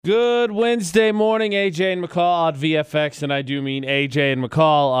Good Wednesday morning, AJ and McCall on VFX, and I do mean AJ and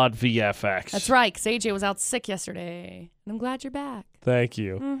McCall on VFX. That's right, because AJ was out sick yesterday, and I'm glad you're back. Thank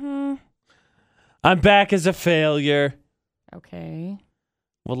you. Mm-hmm. I'm back as a failure. Okay.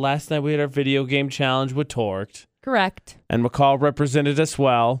 Well, last night we had our video game challenge with Torch. Correct. And McCall represented us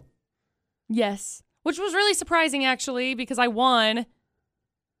well. Yes. Which was really surprising, actually, because I won,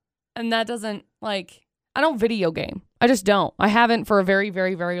 and that doesn't, I don't video game. I just don't. I haven't for a very,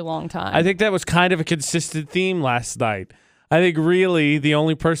 very, very long time. I think that was kind of a consistent theme last night. I think really the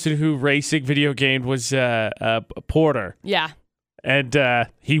only person who racing video game was Porter. Yeah. And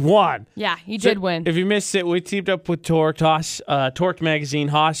he won. Yeah, he did win. If you missed it, we teamed up with Torch Magazine,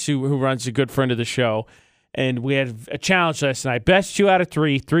 Haas, who runs a good friend of the show. And we had a challenge last night. Best 2 out of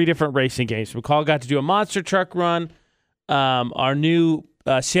 3 different racing games. McCall got to do a monster truck run. Our new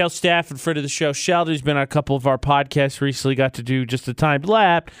sales staff and friend of the show, Sheldon, who's been on a couple of our podcasts recently, got to do just a timed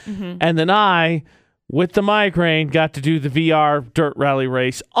lap. Mm-hmm. And then I, with the migraine, got to do the VR dirt rally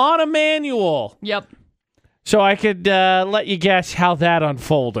race on a manual. Yep. So I could let you guess how that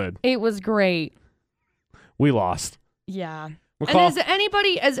unfolded. It was great. We lost. Yeah. McCall?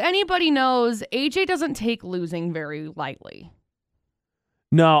 And as anybody knows, AJ doesn't take losing very lightly.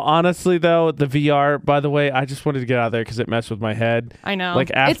 No, honestly, though, the VR, by the way, I just wanted to get out of there because it messed with my head. I know.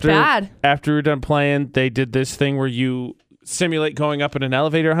 It's bad. After we were done playing, they did this thing where you simulate going up in an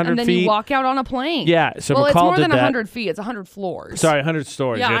elevator 100 feet. And then you walk out on a plane. Yeah, so well, McCall it's more did than that. 100 feet. It's 100 floors. Sorry, 100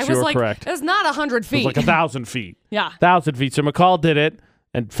 stories. Yeah, yes, I was you were correct. It's not 100 feet. It was like 1,000 feet. Yeah. 1,000 feet. So McCall did it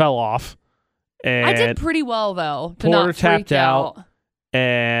and fell off. And I did pretty well, though, to Porter not tapped freak out.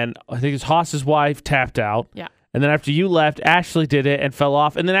 And I think it was Haas's wife tapped out. Yeah. And then after you left, Ashley did it and fell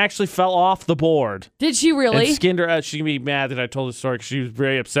off, and then actually fell off the board. Did she really? And skinned her. She's going to be mad that I told the story because she was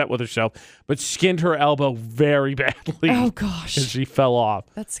very upset with herself, but skinned her elbow very badly. Oh, gosh. And she fell off.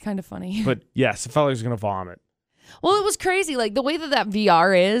 That's kind of funny. But yes, it felt like he was going to vomit. Well, it was crazy. Like, the way that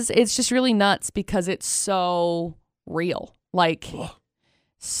VR is, it's just really nuts because it's so real.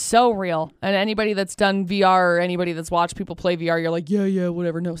 So real. And anybody that's done VR or anybody that's watched people play VR, you're like, yeah,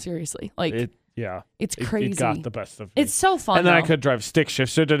 whatever. No, seriously. It's crazy. It got the best of me. It's so fun, And then I though. could drive stick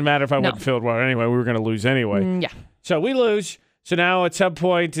shift, so it didn't matter if I wouldn't feel well anyway. We were going to lose anyway. Yeah. So we lose. So now at some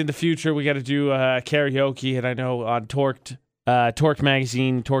point in the future, we got to do karaoke. And I know on Torch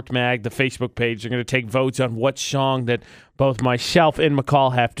Magazine, Torch Mag, the Facebook page, they're going to take votes on what song that both myself and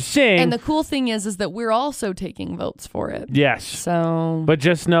McCall have to sing. And the cool thing is that we're also taking votes for it. Yes. So. But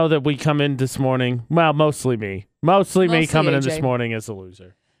just know that we come in this morning. Well, mostly me. Mostly me coming AJ. in this morning as a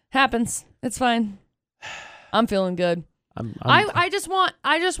loser. Happens. It's fine. I'm feeling good. I just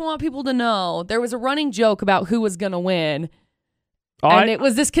want people to know there was a running joke about who was gonna win, and it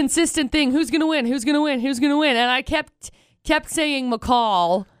was this consistent thing: who's gonna win, who's gonna win, who's gonna win, and I kept saying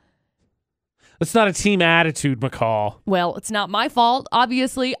McCall. It's not a team attitude, McCall. Well, it's not my fault.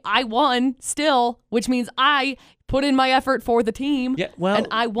 Obviously, I won still, which means I put in my effort for the team. Yeah, well, and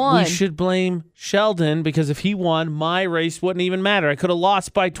I won. We should blame Sheldon because if he won, my race wouldn't even matter. I could have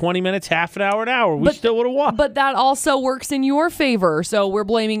lost by 20 minutes, half an hour, an hour. We still would have won. But that also works in your favor. So we're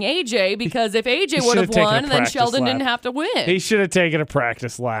blaming AJ because if AJ would have won, then Sheldon didn't have to win. He should have taken a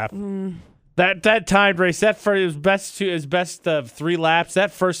practice lap. That timed race, his best of 3 laps.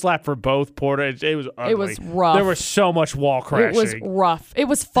 That first lap for both Porter, it was ugly. It was rough. There was so much wall crashing. It was rough. It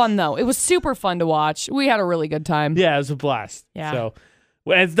was fun though. It was super fun to watch. We had a really good time. Yeah, it was a blast. Yeah. So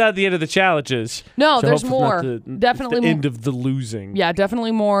it's not the end of the challenges. No, so there's more. Definitely the end of the losing. Yeah,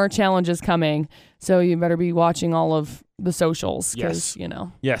 definitely more challenges coming. So you better be watching all of the socials because,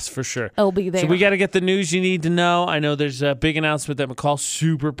 Yes, for sure. It'll be there. So we got to get the news you need to know. I know there's a big announcement that McCall's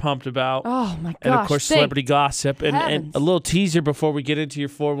super pumped about. Oh, my gosh. And, of course, celebrity gossip. And a little teaser before we get into your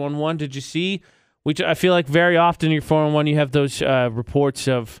 411. Did you see? I feel like very often in your 411 you have those reports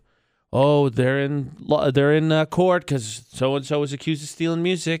of, they're in court because so-and-so was accused of stealing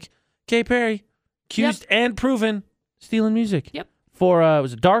music. Kay Perry, accused and proven stealing music. Yep. For,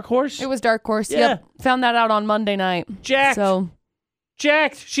 was it Dark Horse? It was Dark Horse. Yeah. Yep. Found that out on Monday night. Jacked.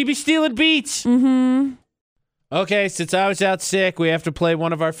 She be stealing beats. Mm-hmm. Okay, since I was out sick, we have to play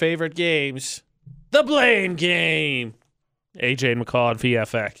one of our favorite games. The blame game. AJ and McCall on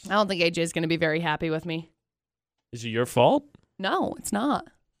VFX. I don't think AJ is going to be very happy with me. Is it your fault? No, it's not.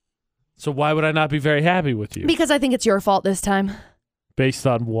 So why would I not be very happy with you? Because I think it's your fault this time. Based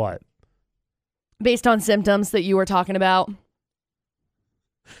on what? Based on symptoms that you were talking about.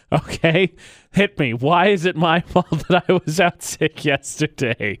 Okay, hit me. Why is it my fault that I was out sick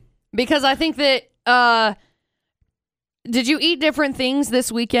yesterday? Because I think that, did you eat different things this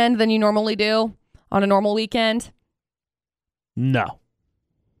weekend than you normally do on a normal weekend? No.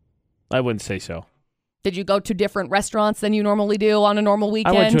 I wouldn't say so. Did you go to different restaurants than you normally do on a normal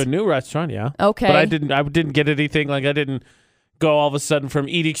weekend? I went to a new restaurant, yeah. Okay. But I didn't get anything. Like, I didn't go all of a sudden from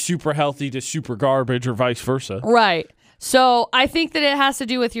eating super healthy to super garbage or vice versa. Right. So I think that it has to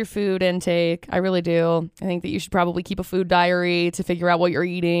do with your food intake. I really do. I think that you should probably keep a food diary to figure out what you're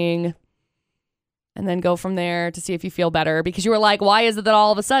eating and then go from there to see if you feel better. Because you were like, why is it that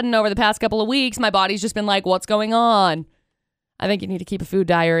all of a sudden over the past couple of weeks, my body's just been like, what's going on? I think you need to keep a food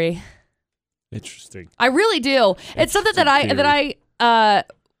diary. Interesting. I really do. It's something that I a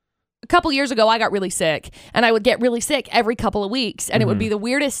couple years ago, I got really sick, and I would get really sick every couple of weeks, and it would be the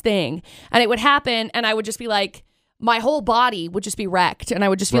weirdest thing. And it would happen, and I would just be like, my whole body would just be wrecked, and I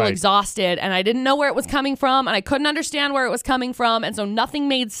would just feel exhausted, and I didn't know where it was coming from, and I couldn't understand where it was coming from, and so nothing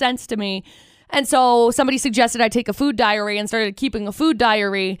made sense to me. And so somebody suggested I take a food diary and started keeping a food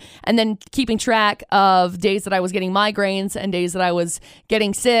diary and then keeping track of days that I was getting migraines and days that I was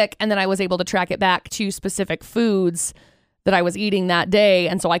getting sick. And then I was able to track it back to specific foods that I was eating that day.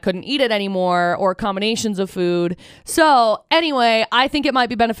 And so I couldn't eat it anymore, or combinations of food. So anyway, I think it might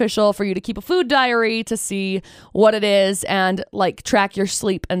be beneficial for you to keep a food diary to see what it is and like track your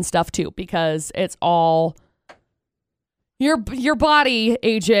sleep and stuff too, because it's all... Your body,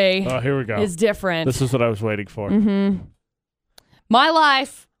 AJ, oh, here we go. Is different. This is what I was waiting for. Mm-hmm. My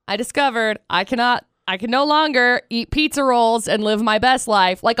life, I discovered I can no longer eat pizza rolls and live my best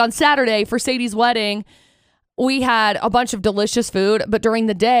life. Like on Saturday for Sadie's wedding, we had a bunch of delicious food, but during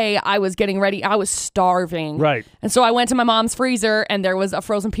the day I was getting ready. I was starving. Right. And so I went to my mom's freezer and there was a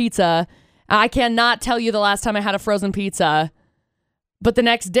frozen pizza. I cannot tell you the last time I had a frozen pizza, but the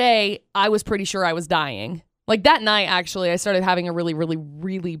next day I was pretty sure I was dying. Like that night, actually, I started having a really, really,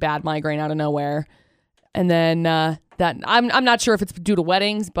 really bad migraine out of nowhere. And then I'm not sure if it's due to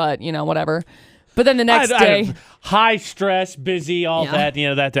weddings, but, you know, whatever. But then the next day... high stress, busy, all that, you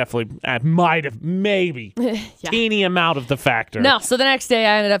know, that definitely might have, maybe, teeny amount of the factor. No, so the next day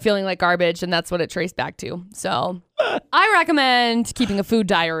I ended up feeling like garbage, and that's what it traced back to. So I recommend keeping a food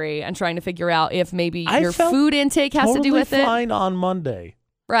diary and trying to figure out if maybe your food intake has to do with it. Totally fine on Monday.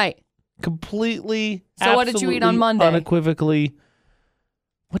 Right. Completely. So what did you eat on Monday? Unequivocally.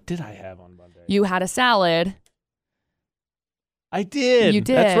 What did I have on Monday? You had a salad. I did. You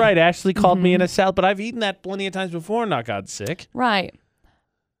did. That's right. Ashley called me in a salad, but I've eaten that plenty of times before and not gotten sick. Right.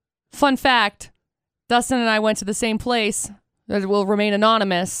 Fun fact, Dustin and I went to the same place that will remain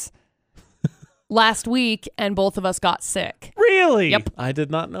anonymous last week, and both of us got sick. Really? Yep. I did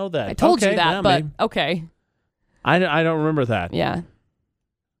not know that. I told you that, yeah, but maybe. okay. I don't remember that. Yeah.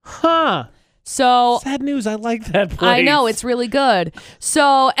 Huh. So sad news. I like that place. I know, it's really good.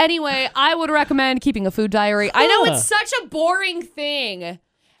 So anyway, I would recommend keeping a food diary. I know it's such a boring thing.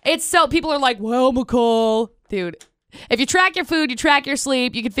 It's so people are like, well, McCall, dude, if you track your food, you track your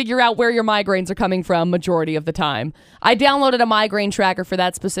sleep, you can figure out where your migraines are coming from majority of the time. I downloaded a migraine tracker for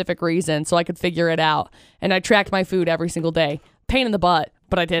that specific reason so I could figure it out. And I tracked my food every single day. Pain in the butt,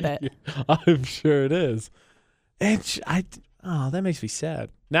 but I did it. I'm sure it is. And that makes me sad.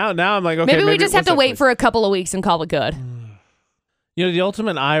 Now I'm like, okay. Maybe we just have to wait for a couple of weeks and call it good. You know, the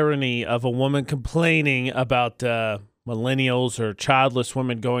ultimate irony of a woman complaining about millennials or childless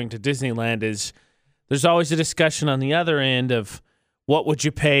women going to Disneyland is there's always a discussion on the other end of what would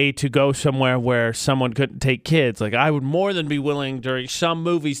you pay to go somewhere where someone couldn't take kids. Like, I would more than be willing during some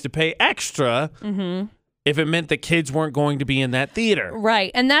movies to pay extra if it meant that kids weren't going to be in that theater.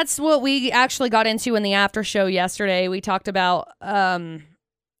 Right. And that's what we actually got into in the after show yesterday. We talked about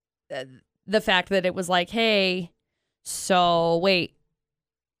the fact that it was like, hey, so wait,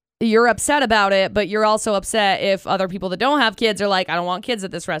 you're upset about it, but you're also upset if other people that don't have kids are like, I don't want kids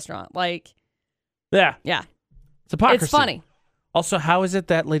at this restaurant. Like, yeah. It's hypocrisy. It's funny. Also, how is it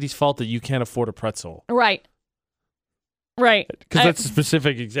that lady's fault that you can't afford a pretzel? Right. Because that's a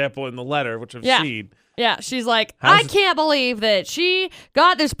specific example in the letter, which I've seen. Yeah, she's like, I can't believe that she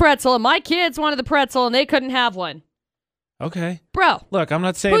got this pretzel and my kids wanted the pretzel and they couldn't have one. Okay. Bro. Look, I'm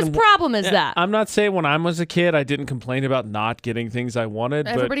not saying... Whose problem is that? I'm not saying when I was a kid, I didn't complain about not getting things I wanted.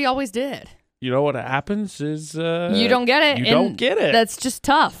 Everybody always did. You know what happens is... you don't get it. You don't get it. That's just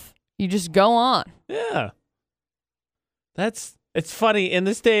tough. You just go on. Yeah. It's funny in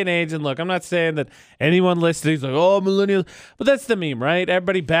this day and age, and look, I'm not saying that anyone listening is like, oh, millennials, but that's the meme, right?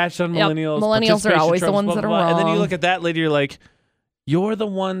 Everybody bashed on millennials. Millennials are always the ones that are wrong. And then you look at that lady, you're like, you're the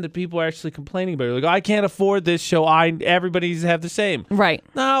one that people are actually complaining about. You're like, oh, I can't afford this show. Everybody needs to have the same. Right.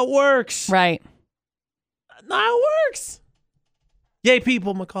 No, it works. Right. No, it works. Yay,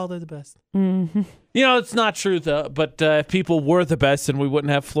 people. McCall, they're the best. Mm-hmm. It's not true, though, but if people were the best, then we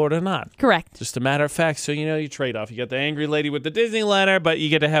wouldn't have Florida or not. Correct. Just a matter of fact. So, you trade off. You got the angry lady with the Disney letter, but you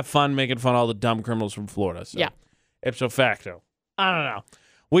get to have fun making fun of all the dumb criminals from Florida. So, ipso facto. I don't know.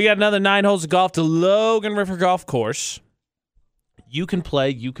 We got another 9 holes of golf to Logan River Golf Course. You can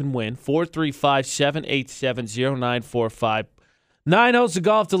play. You can win. 435-787-0945. 9 holes of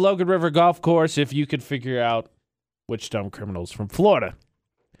golf to Logan River Golf Course if you could figure out which dumb criminals from Florida.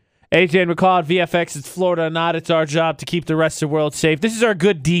 AJ McCall at VFX. It's Florida or not. It's our job to keep the rest of the world safe. This is our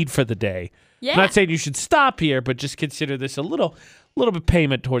good deed for the day. Yeah. I'm not saying you should stop here, but just consider this a little bit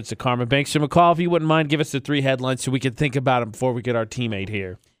payment towards the karma bank. So, McCall, if you wouldn't mind, give us the 3 headlines so we can think about them before we get our teammate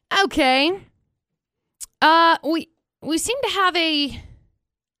here. Okay. We seem to have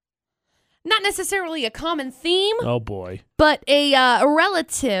not necessarily a common theme. Oh, boy. But a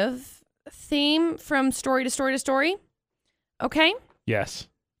relative theme from story to story to story. Okay? Yes.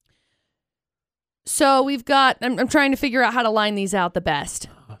 So we've got, I'm trying to figure out how to line these out the best.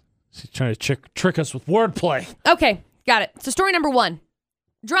 She's trying to trick us with wordplay. Okay, got it. So story number 1.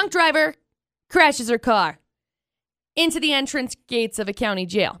 Drunk driver crashes her car into the entrance gates of a county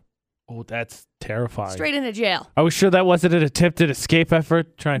jail. Oh, that's terrifying. Straight into jail. Are we sure that wasn't an attempted escape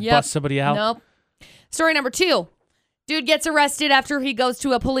effort? Try and bust somebody out? Nope. Story number 2. Dude gets arrested after he goes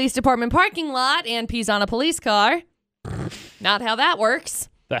to a police department parking lot and pees on a police car. Not how that works.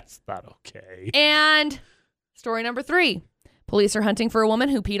 That's not okay. And story number 3. Police are hunting for a woman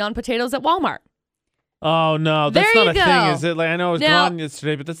who peed on potatoes at Walmart. Oh, no. That's not a thing, is it? Like, I know it was gone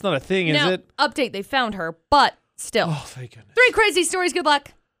yesterday, but that's not a thing, is it? Update, they found her, but still. Oh, thank goodness. 3 crazy stories. Good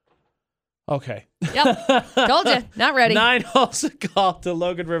luck. Okay. Yep. Told you. Not ready. 9 holes of golf to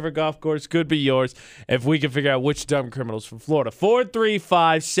Logan River Golf Course could be yours if we can figure out which dumb criminals from Florida.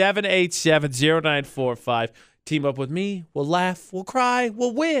 435-787-0945. Team up with me. We'll laugh. We'll cry.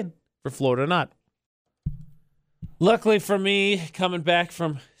 We'll win for Florida or not. Luckily for me, coming back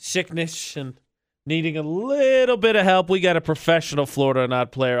from sickness and needing a little bit of help, we got a professional Florida or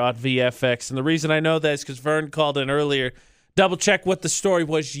not player on VFX. And the reason I know that is because Vern called in earlier. Double check what the story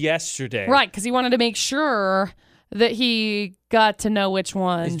was yesterday. Right, because he wanted to make sure that he got to know which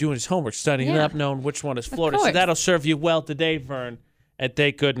one. He's doing his homework, studying up, knowing which one is Florida. So that'll serve you well today, Vern. And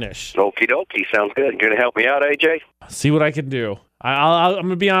thank goodness. Okie dokie. Sounds good. You're going to help me out, AJ? See what I can do. I'm going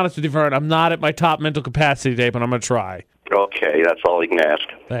to be honest with you, Vern. I'm not at my top mental capacity today, but I'm going to try. Okay, that's all you can ask.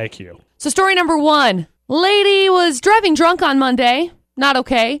 Thank you. So story number 1. Lady was driving drunk on Monday. Not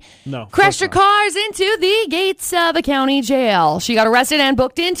okay. No. Crashed her cars into the gates of a county jail. She got arrested and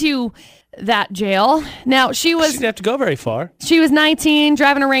booked into that jail. Now, she didn't have to go very far. She was 19,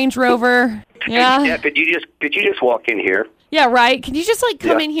 driving a Range Rover. Yeah. Yeah, could you just walk in here? Yeah, right. Can you just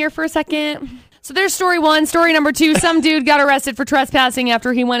come in here for a second? So there's story 1. Story number 2, some dude got arrested for trespassing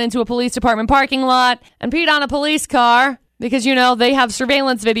after he went into a police department parking lot and peed on a police car because, they have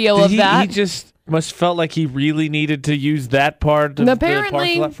surveillance video of that. He just must felt like he really needed to use that part of the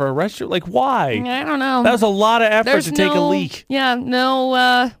parking lot for a restroom. Like, why? I don't know. That was a lot of effort to take a leak. Yeah,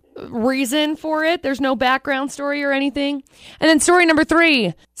 no reason for it. There's no background story or anything. And then story number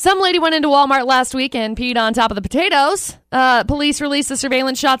 3. Some lady went into Walmart last week and peed on top of the potatoes. Police released the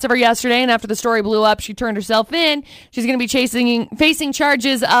surveillance shots of her yesterday, and after the story blew up, she turned herself in. She's going to be facing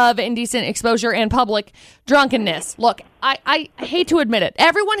charges of indecent exposure and public drunkenness. Look, I hate to admit it.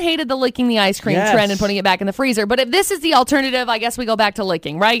 Everyone hated the licking the ice cream trend and putting it back in the freezer. But if this is the alternative, I guess we go back to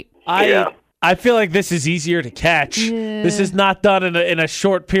licking, right? I feel like this is easier to catch. Yeah. This is not done in a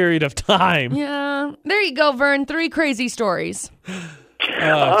short period of time. Yeah. There you go, Vern. 3 crazy stories.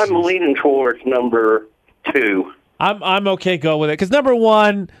 I'm leaning towards number 2. I'm okay going with it because number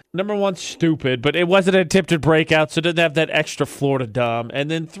one's stupid, but it wasn't an attempted breakout, so it didn't have that extra Florida dumb. And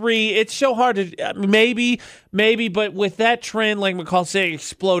then 3, it's so hard to maybe, but with that trend, like McCall saying,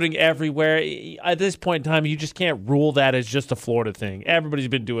 exploding everywhere at this point in time, you just can't rule that as just a Florida thing. Everybody's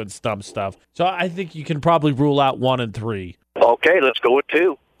been doing dumb stuff, so I think you can probably rule out 1 and 3. Okay, let's go with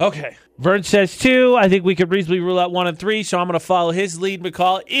 2. Okay, Vern says 2. I think we could reasonably rule out 1 and 3, so I'm going to follow his lead.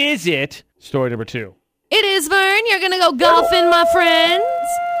 McCall, is it story number 2? It is, Vern. You're going to go golfing, my friends.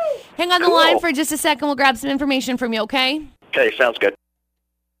 Hang on the line for just a second. We'll grab some information from you, okay? Okay, sounds good.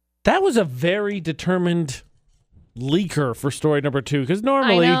 That was a very determined leaker for story number 2, because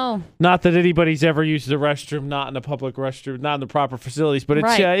normally, not that anybody's ever used the restroom, not in a public restroom, not in the proper facilities, but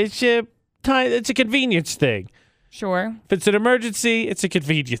it's a convenience thing. Sure. If it's an emergency, it's a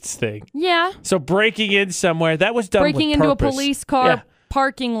convenience thing. Yeah. So breaking in somewhere, that was done with purpose. Breaking into a police car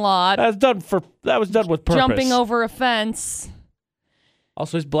parking lot. That was done with purpose. Jumping over a fence.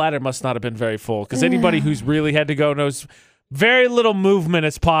 Also, his bladder must not have been very full, because anybody who's really had to go knows very little movement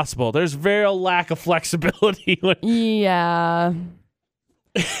as possible. There's very lack of flexibility. Yeah.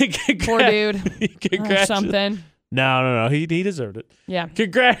 Poor dude. Congrats. Something. No. He deserved it. Yeah.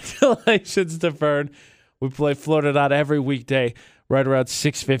 Congratulations to Vern. We play Florida Not every weekday, right around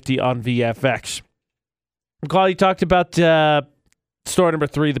 6:50 on VFX. McCall, you talked about story number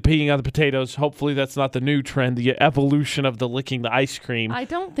 3, the peeing on the potatoes. Hopefully that's not the new trend, the evolution of the licking the ice cream. I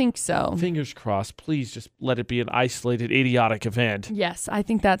don't think so. Fingers crossed. Please just let it be an isolated, idiotic event. Yes, I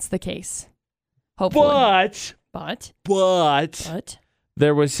think that's the case. Hopefully. But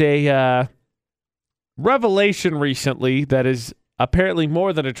there was a revelation recently that is apparently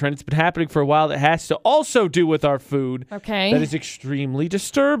more than a trend. It's been happening for a while that has to also do with our food. Okay. That is extremely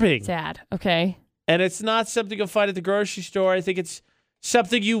disturbing. Sad. Okay. And it's not something you'll find at the grocery store. I think it's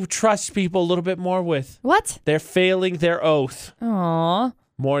something you trust people a little bit more with. What? They're failing their oath. Aw.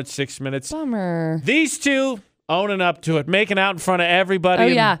 More in 6 minutes. Bummer. These two owning up to it, making out in front of everybody. Oh,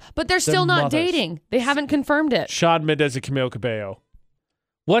 yeah. But they're still not dating. They haven't confirmed it. Shawn Mendes and Camille Cabello.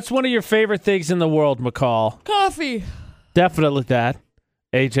 What's one of your favorite things in the world, McCall? Coffee. Definitely that.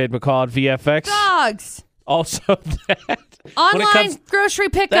 AJ McCall at VFX. Dogs. Also that. Online grocery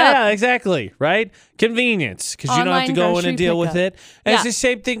pickup. Yeah, exactly, right? Convenience, because you don't have to go in and deal with it. And it's the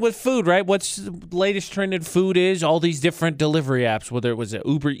same thing with food, right? What's the latest trend in food is all these different delivery apps, whether it was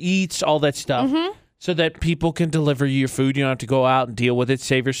Uber Eats, all that stuff, so that people can deliver you your food. You don't have to go out and deal with it.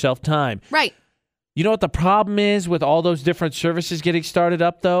 Save yourself time. Right. You know what the problem is with all those different services getting started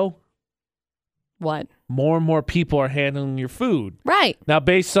up, though? What? More and more people are handling your food. Right. Now,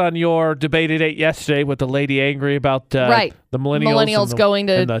 based on your debate at 8 yesterday with the lady angry about the millennials going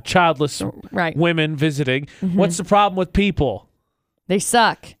to... and the childless women visiting, what's the problem with people? They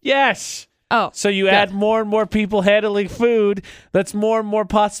suck. Yes. Oh. So you add more and more people handling food. That's more and more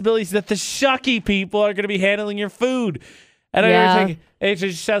possibilities that the shucky people are going to be handling your food. And I think it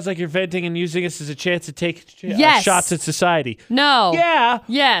just sounds like you're venting and using this as a chance to take shots at society. No. Yeah.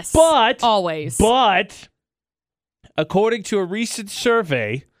 Yes. But. Always. But, according to a recent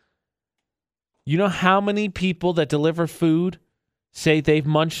survey, you know how many people that deliver food say they've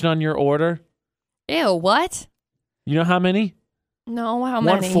munched on your order? Ew, what? You know how many? No, how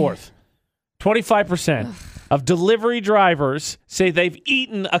many? 1/4. 25% of delivery drivers say they've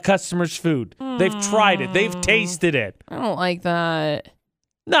eaten a customer's food. They've tried it. They've tasted it. I don't like that.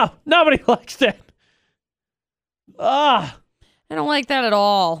 No, nobody likes that. I don't like that at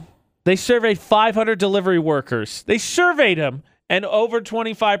all. They surveyed 500 delivery workers. They surveyed them, and over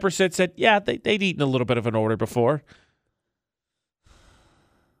 25% said, yeah, they'd eaten a little bit of an order before.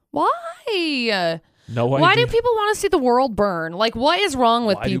 Why? No idea. Why do people want to see the world burn? Like, what is wrong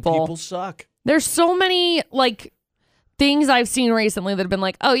with people? Why do people suck? There's so many, things I've seen recently that have been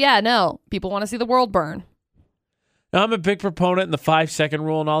like, oh, yeah, no, people want to see the world burn. Now, I'm a big proponent in the 5-second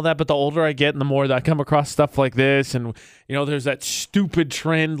rule and all that, but the older I get and the more that I come across stuff like this, and, there's that stupid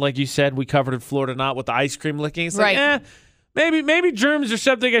trend, like you said, we covered in Florida Not with the ice cream licking. It's like, maybe germs are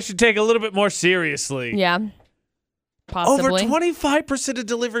something I should take a little bit more seriously. Yeah, possibly. Over 25% of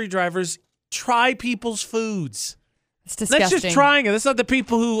delivery drivers try people's foods. It's disgusting. That's just trying it. That's not the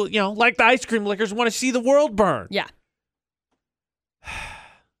people who, like the ice cream lickers, want to see the world burn. Yeah.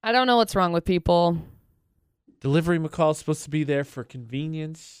 I don't know what's wrong with people. Delivery McCall is supposed to be there for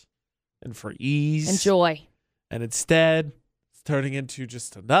convenience and for ease. And joy. And instead, it's turning into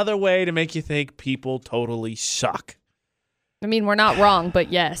just another way to make you think people totally suck. I mean, we're not wrong,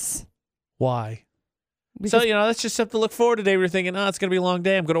 but yes. Why? Because that's just something to look forward to today. We're thinking, it's going to be a long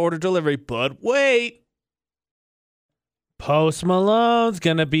day. I'm going to order delivery. But wait. Post Malone's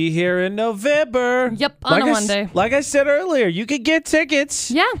going to be here in November. Yep, on a Monday. Like I said earlier, you could get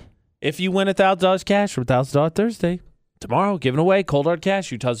tickets. Yeah. If you win $1,000 cash for $1,000 Thursday. Tomorrow, giving away cold hard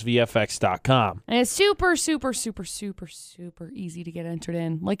cash, UtahsVFX.com. And it's super, super, super, super, super easy to get entered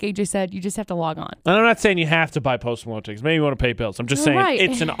in. Like AJ said, you just have to log on. And I'm not saying you have to buy Post Malone tickets. Maybe you want to pay bills. I'm just saying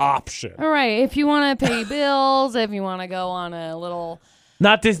it's an option. All right. If you want to pay bills, if you want to go on a little...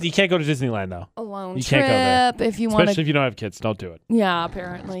 Not Disney. You can't go to Disneyland, though. Alone you trip. Can't go there. If you want Especially if you don't have kids. Don't do it. Yeah,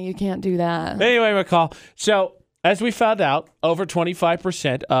 apparently. You can't do that. Anyway, McCall. So... as we found out, over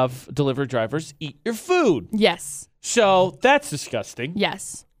 25% of delivery drivers eat your food. Yes. So that's disgusting.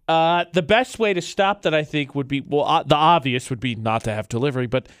 Yes. The best way to stop that, I think, would be, the obvious would be not to have delivery,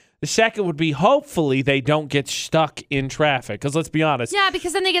 but the second would be hopefully they don't get stuck in traffic. Because let's be honest. Yeah,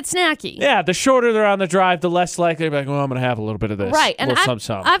 because then they get snacky. Yeah, the shorter they're on the drive, the less likely they're like, I'm going to have a little bit of this. Right. And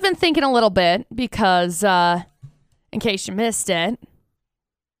I've been thinking a little bit because, in case you missed it,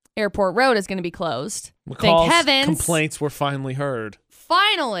 Airport Road is going to be closed. McCall's Thank heavens. Complaints were finally heard.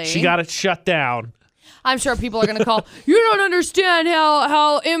 Finally. She got it shut down. I'm sure people are going to call, you don't understand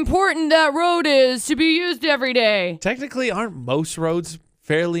how important that road is to be used every day. Technically, aren't most roads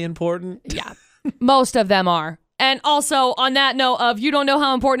fairly important? Yeah, most of them are. And also, on that note of you don't know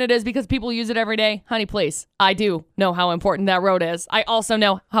how important it is because people use it every day, honey, please. I do know how important that road is. I also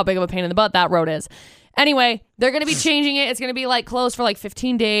know how big of a pain in the butt that road is. Anyway, they're going to be changing it. It's going to be like closed for like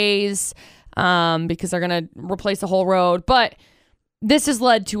 15 days because they're going to replace the whole road. But this has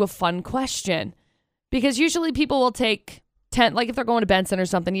led to a fun question because usually people will take 10th, like if they're going to Benson or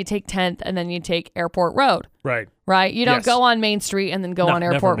something, you take 10th and then you take Airport Road. Right. Right? You don't go on Main Street and then go on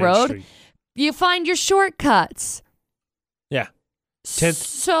Airport Road. Street. You find your shortcuts. Yeah.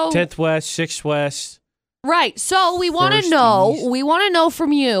 10th West, 6th West. Right. So we want to know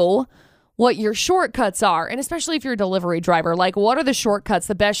from you what your shortcuts are. And especially if you're a delivery driver, like what are the shortcuts,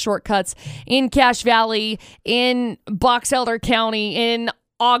 the best shortcuts in Cache Valley, in Box Elder County, in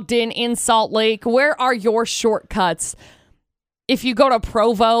Ogden, in Salt Lake? Where are your shortcuts? If you go to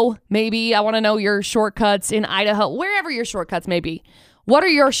Provo, maybe I want to know your shortcuts in Idaho, wherever your shortcuts may be. What are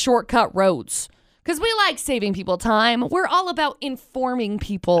your shortcut roads? Because we like saving people time. We're all about informing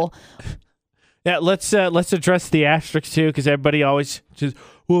people. Yeah, let's address the asterisks too, because everybody always says,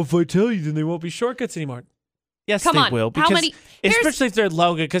 well, if I tell you, then they won't be shortcuts anymore. Yes, they will. Because especially if they're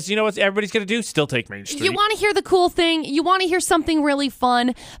Logan, because you know what everybody's going to do? Still take Main Street. You want to hear the cool thing? You want to hear something really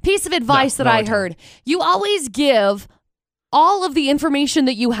fun? Piece of advice I heard. You always give all of the information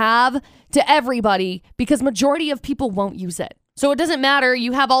that you have to everybody because majority of people won't use it. So it doesn't matter.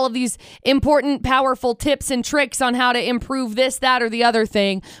 You have all of these important, powerful tips and tricks on how to improve this, that, or the other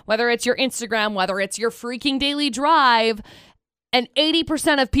thing, whether it's your Instagram, whether it's your freaking daily drive, and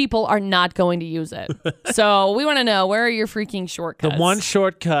 80% of people are not going to use it. So we want to know, where are your freaking shortcuts? The one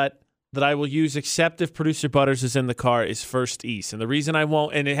shortcut that I will use, except if Producer Butters is in the car, is First East. And the reason I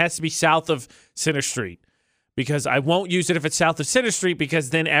won't, and it has to be south of Center Street, because I won't use it if it's south of Center Street, because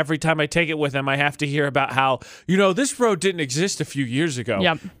then every time I take it with him, I have to hear about how, this road didn't exist a few years ago.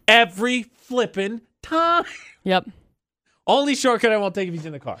 Yep. Every flipping time. Yep. Only shortcut I won't take if he's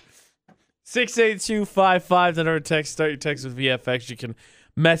in the car. 68255, the number text. Start your text with VFX. You can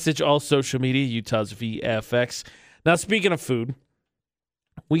message all social media, Utah's VFX. Now, speaking of food,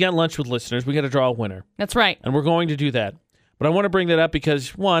 we got lunch with listeners. We got to draw a winner. That's right. And we're going to do that. But I want to bring that up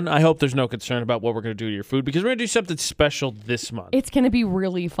because, one, I hope there's no concern about what we're going to do to your food, because we're going to do something special this month. It's going to be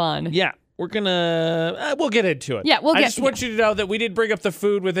really fun. Yeah. We're going to, we'll get into it. Yeah, I just want you to know that we didn't bring up the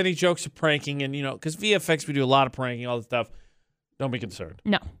food with any jokes of pranking. And, because VFX, we do a lot of pranking, all this stuff. Don't be concerned.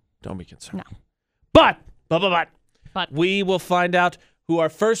 No. Don't be concerned. No. But we will find out who our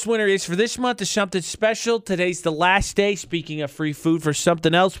first winner is for this month. Is something special. Today's the last day, speaking of free food, for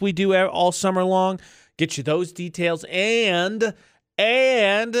something else we do all summer long. Get you those details, and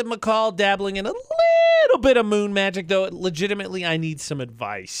McCall dabbling in a little bit of moon magic, though legitimately I need some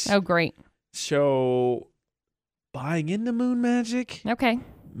advice. Oh, great. So, buying into moon magic? Okay.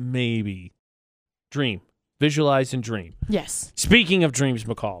 Maybe. Dream. Visualize and dream. Yes. Speaking of dreams,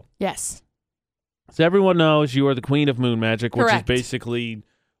 McCall. Yes. So everyone knows you are the queen of moon magic, which Correct. is basically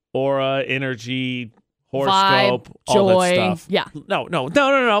aura, energy, horoscope, vibe, all joy. that stuff. Yeah.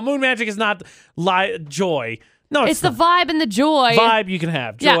 No. Moon magic is not joy. No, it's the vibe and the joy. Vibe you can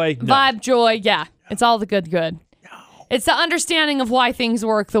have. Joy, no. Vibe, joy, yeah. It's all the good. No. It's the understanding of why things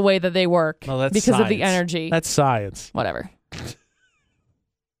work the way that they work. Well, that's because science. of the energy. That's science. Whatever.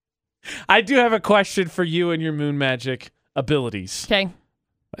 I do have a question for you and your moon magic abilities. Okay.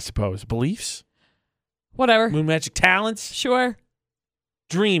 I suppose. Beliefs? Whatever. Moon magic talents? Sure.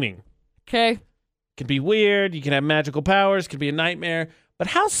 Dreaming. Okay. Can be weird. You can have magical powers. Could be a nightmare. But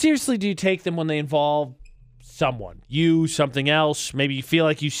how seriously do you take them when they involve someone? You, something else. Maybe you feel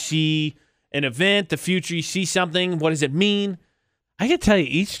like you see an event, the future, you see something. What does it mean? I can tell you,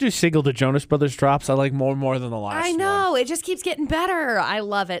 each new single the Jonas Brothers drops, I like more than the last I know. It just keeps getting better. I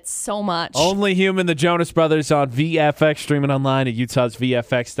love it so much. Only Human, the Jonas Brothers on VFX, streaming online at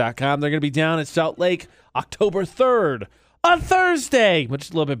utahsvfx.com. They're going to be down in Salt Lake October 3rd, a Thursday, which is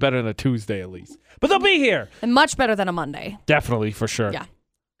a little bit better than a Tuesday at least. But they'll be here. And much better than a Monday. Definitely, for sure. Yeah.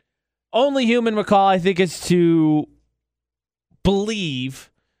 Only Human, McCall, I think, is to believe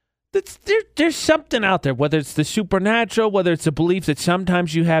that there's something out there, whether it's the supernatural, whether it's a belief that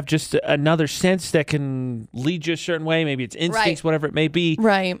sometimes you have just another sense that can lead you a certain way. Maybe it's instincts, whatever it may be.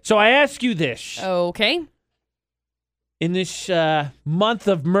 Right. So I ask you this. Okay. In this month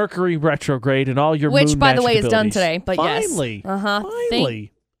of Mercury retrograde and all your which, moon by the way, abilities, is done today. But finally, yes. Finally.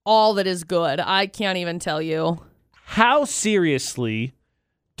 Thank all that is good. I can't even tell you. How seriously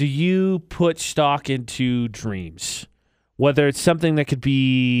do you put stock into dreams? Whether it's something that could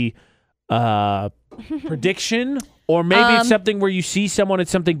be prediction? Or maybe it's something where you see someone and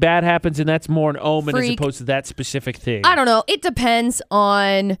something bad happens and that's more an omen as opposed to that specific thing. I don't know. It depends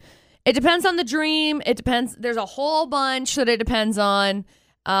on the dream. It depends. There's a whole bunch that it depends on.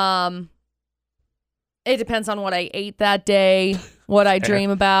 It depends on what I ate that day, what I dream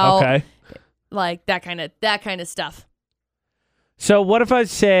about. Okay. Like that kind of stuff. So what if I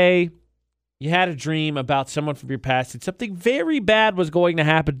say you had a dream about someone from your past and something very bad was going to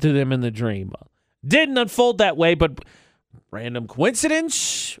happen to them in the dream? Didn't unfold that way, but random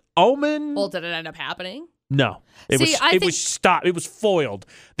coincidence, omen. Well, did it end up happening? No. It was stopped. It was foiled.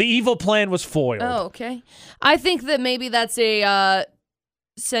 The evil plan was foiled. Oh, okay. I think that maybe that's a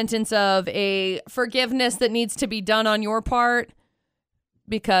sentence of a forgiveness that needs to be done on your part,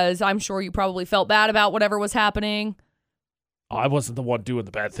 because I'm sure you probably felt bad about whatever was happening. I wasn't the one doing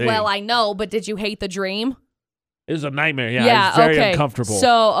the bad thing. Well, I know, but did you hate the dream? It was a nightmare. Yeah, it was very uncomfortable.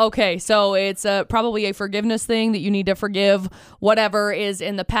 So it's probably a forgiveness thing that you need to forgive whatever is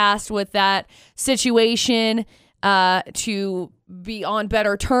in the past with that situation to be on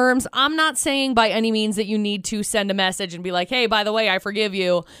better terms. I'm not saying by any means that you need to send a message and be like, hey, by the way, I forgive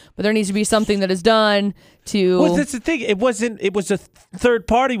you. But there needs to be something that is done to... Well, that's the thing. It was a third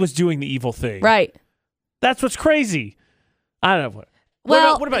party was doing the evil thing. Right. That's what's crazy. I don't know.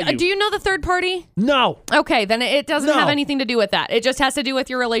 What about you? Do you know the third party? No. Okay, then it doesn't have anything to do with that. It just has to do with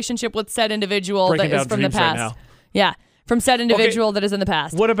your relationship with said individual that is from the past. Right now. Yeah, from said individual that is in the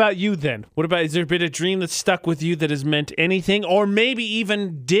past. What about you then? Has there been a dream that stuck with you that has meant anything, or maybe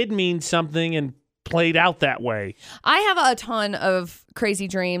even did mean something and played out that way? I have a ton of crazy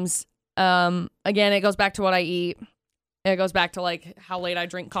dreams. Again, it goes back to what I eat. It goes back to like how late I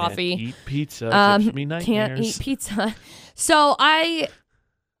drink coffee. Can't eat pizza. Gives me nightmares. Can't eat pizza. So I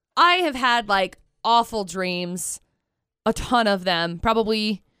have had like awful dreams, a ton of them,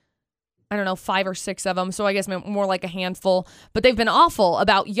 probably, I don't know, 5 or 6 of them. So I guess more like a handful, but they've been awful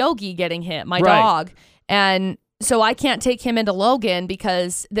about Yogi getting hit, my dog. And so I can't take him into Logan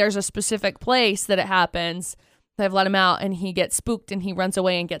because there's a specific place that it happens. I've let him out and he gets spooked and he runs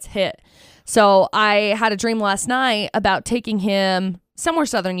away and gets hit. So I had a dream last night about taking him somewhere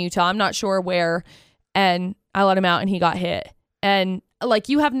southern Utah. I'm not sure where. And I let him out and he got hit. And like,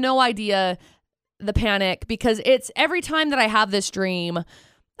 you have no idea the panic, because it's every time that I have this dream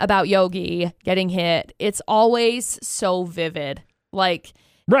about Yogi getting hit, it's always so vivid. Like,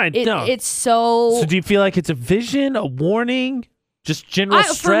 right. It's so. So do you feel like it's a vision, a warning, just general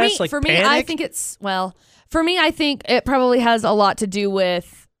stress, for panic? me, I think it's, well, for me, I think it probably has a lot to do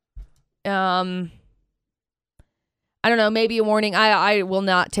with, I don't know, maybe a warning. I will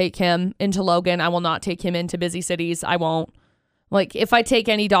not take him into Logan. I will not take him into busy cities. I won't. Like, if I take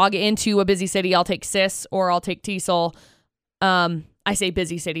any dog into a busy city, I'll take Sis or I'll take Teasel. I say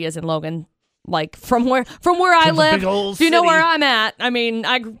busy city as in Logan. Like, from where I live, do you know where I'm at? I mean,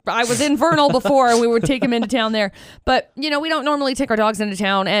 I was in Vernal before and we would take him into town there. But, we don't normally take our dogs into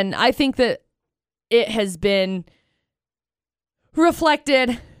town. And I think that it has been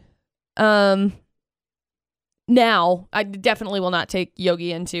reflected. Now, I definitely will not take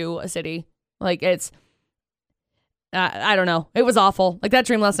Yogi into a city. Like, it's, I don't know. It was awful. Like, that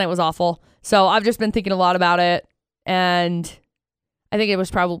dream last night was awful. So I've just been thinking a lot about it. And I think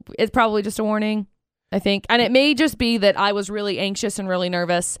it's probably just a warning, I think. And it may just be that I was really anxious and really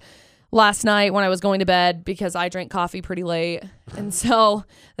nervous last night when I was going to bed because I drank coffee pretty late. And so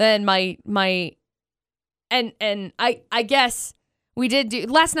then and I guess we did do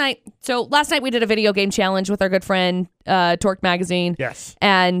last night. So last night we did a video game challenge with our good friend, Torque Magazine. Yes.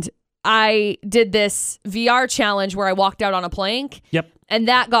 And I did this VR challenge where I walked out on a plank. Yep. And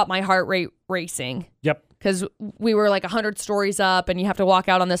that got my heart rate racing. Yep. Because we were like 100 stories up and you have to walk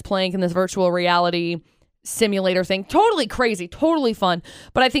out on this plank in this virtual reality simulator thing. Totally crazy, totally fun.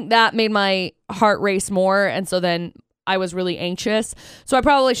 But I think that made my heart race more. And so then I was really anxious. So I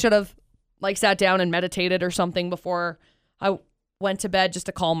probably should have like sat down and meditated or something before I went to bed just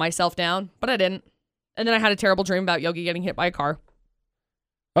to calm myself down. But I didn't. And then I had a terrible dream about Yogi getting hit by a car.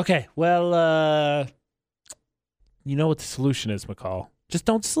 Okay, well, you know what the solution is, McCall. Just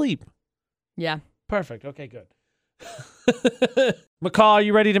don't sleep. Yeah. Perfect. Okay, good. McCall, are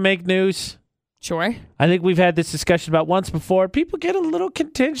you ready to make news? Sure. I think we've had this discussion about once before. People get a little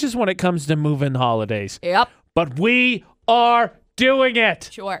contentious when it comes to move-in holidays. Yep. But we are doing it.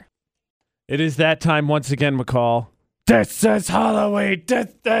 Sure. It is that time once again, McCall. This is Halloween.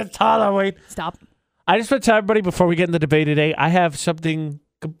 This is Halloween. Stop. I just want to tell everybody before we get in the debate today, I have something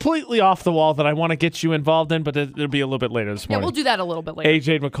completely off the wall that I want to get you involved in, but it'll be a little bit later this morning. Yeah, we'll do that a little bit later.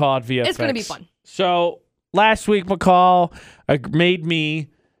 AJ McCall at VFX. It's going to be fun. So last week, McCall made me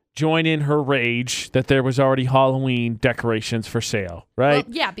join in her rage that there was already Halloween decorations for sale, right?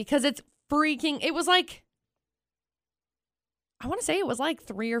 Well, yeah, because it's freaking, it was like, I want to say it was like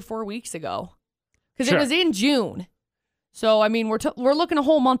 3 or 4 weeks ago. Because it was in June. So, I mean, we're looking a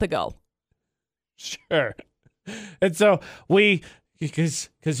whole month ago. Sure. And so because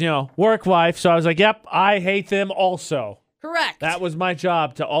work wife, so I was like, yep, I hate them also. Correct. That was my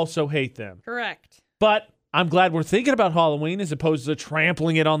job, to also hate them. Correct. But I'm glad we're thinking about Halloween as opposed to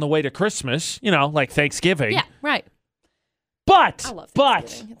trampling it on the way to Christmas, like Thanksgiving. Yeah, right. But, I love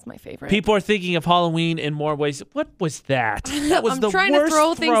Thanksgiving. It's my favorite. People are thinking of Halloween in more ways. What was that? That was I'm the trying worst to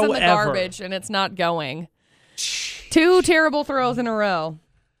throw things in the ever. garbage, and it's not going. 2 terrible throws in a row.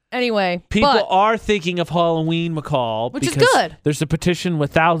 Anyway, people are thinking of Halloween, McCall, which is good. There's a petition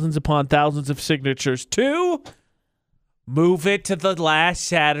with thousands upon thousands of signatures to move it to the last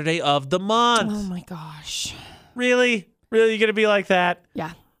Saturday of the month. Oh my gosh! Really, you gonna be like that?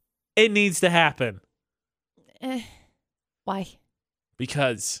 Yeah. It needs to happen. Why?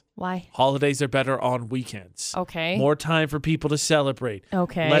 Because why? Holidays are better on weekends. Okay. More time for people to celebrate.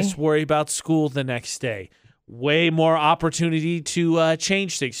 Okay. Less worry about school the next day. Way more opportunity to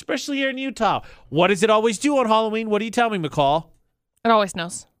change things, especially here in Utah. What does it always do on Halloween? What do you tell me, McCall? It always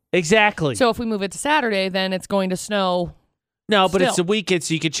snows. Exactly. So if we move it to Saturday, then it's going to snow. No, but it's a weekend,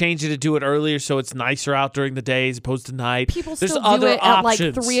 so you could change it to do it earlier so it's nicer out during the day as opposed to night. People There's still other do it options.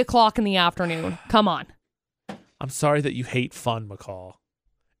 at like 3 o'clock in the afternoon. Come on. I'm sorry that you hate fun, McCall.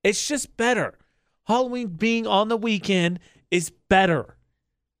 It's just better. Halloween being on the weekend is better.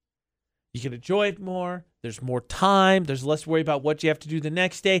 You can enjoy it more. There's more time. There's less worry about what you have to do the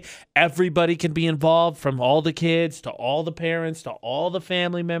next day. Everybody can be involved, from all the kids to all the parents to all the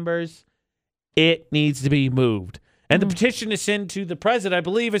family members. It needs to be moved. And the petition is sent to the president, I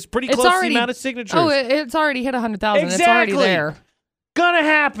believe, is pretty close to the amount of signatures. Oh, it's already hit 100,000. Exactly. It's already there. Gonna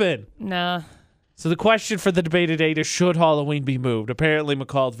happen. Nah. So the question for the debate today is, should Halloween be moved? Apparently,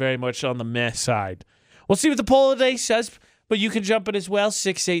 McCall's very much on the meh side. We'll see what the poll today says, but you can jump in as well,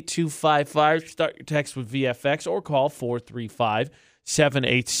 68255. Start your text with VFX or call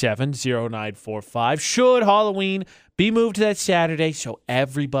 435-787-0945. Should Halloween be moved to that Saturday so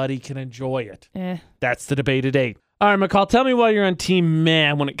everybody can enjoy it? That's the debate today. All right, McCall, tell me why you're on Team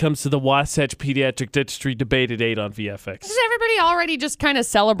Man when it comes to the Wasatch Pediatric Dentistry debate at 8 on VFX. Because everybody already just kind of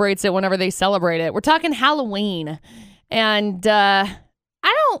celebrates it whenever they celebrate it. We're talking Halloween. And I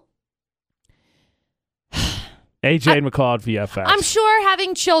don't... AJ McCall at VFX. I'm sure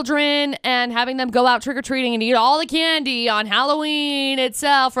having children and having them go out trick-or-treating and eat all the candy on Halloween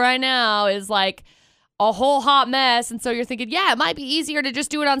itself right now is like a whole hot mess. And so you're thinking, yeah, it might be easier to just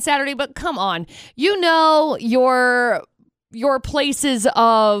do it on Saturday, but come on. You know your places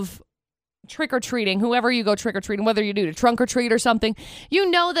of trick-or-treating, whoever you go trick-or-treating, whether you do to trunk-or-treat or something, you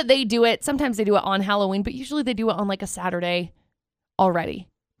know that they do it. Sometimes they do it on Halloween, but usually they do it on like a Saturday already.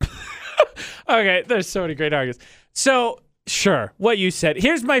 Okay, there's so many great arguments. So, sure, what you said.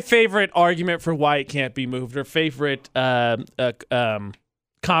 Here's my favorite argument for why it can't be moved, or favorite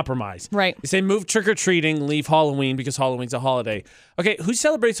compromise. Right. You say move trick-or-treating, leave Halloween because Halloween's a holiday. Okay, who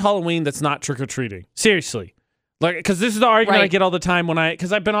celebrates Halloween that's not trick-or-treating? Seriously. Like, because this is the argument I get all the time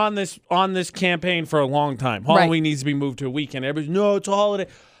because I've been on this campaign for a long time. Halloween needs to be moved to a weekend. Everybody's, no, it's a holiday.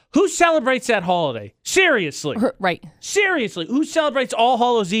 Who celebrates that holiday? Seriously. Right. Seriously. Who celebrates All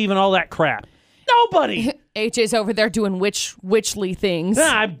Hallows Eve and all that crap? Nobody. AJ's over there doing witchly things. Yeah,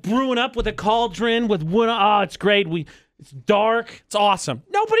 I'm brewing up with a cauldron with wood. Oh, it's great. It's dark. It's awesome.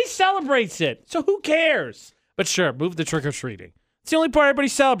 Nobody celebrates it. So who cares? But sure, move the trick-or-treating. It's the only part everybody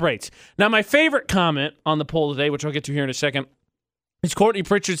celebrates. Now, my favorite comment on the poll today, which I'll get to here in a second, is Courtney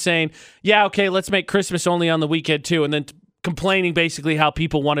Pritchard saying, yeah, okay, let's make Christmas only on the weekend too, and then complaining basically how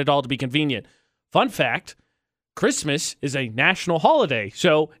people want it all to be convenient. Fun fact, Christmas is a national holiday,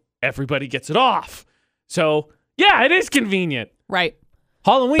 so everybody gets it off. So, yeah, it is convenient. Right.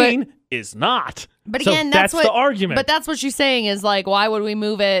 Halloween is not. But again, so that's the argument. But that's what she's saying is like, why would we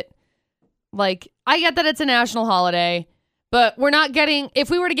move it? Like, I get that it's a national holiday, but we're not getting, if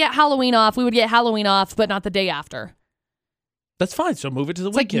we were to get Halloween off, we would get Halloween off, but not the day after. That's fine. So move it to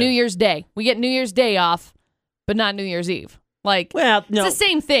the weekend. It's like New Year's Day. We get New Year's Day off, but not New Year's Eve. Like, well, no, it's the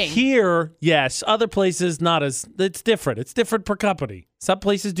same thing. Here, yes. Other places, not as, it's different. It's different per company. Some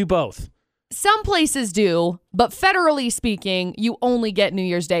places do both. Some places do, but federally speaking, you only get New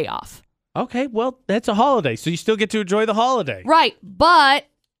Year's Day off. Okay, well, that's a holiday, so you still get to enjoy the holiday. Right, but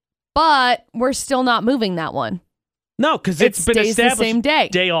we're still not moving that one. No, because it's been established. The same day.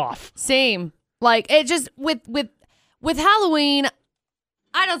 Day off. Same. Like, it just, with Halloween,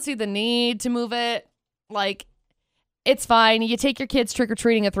 I don't see the need to move it. Like, It's fine. You take your kids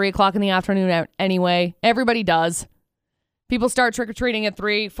trick-or-treating at 3 o'clock in the afternoon anyway. Everybody does. People start trick-or-treating at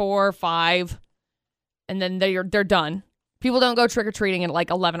 3, 4, 5, and then they're done. People don't go trick-or-treating at like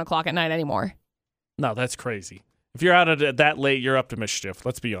 11 o'clock at night anymore. No, that's crazy. If you're out at it that late, you're up to mischief.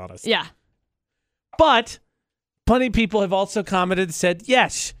 Let's be honest. Yeah. But plenty of people have also commented and said,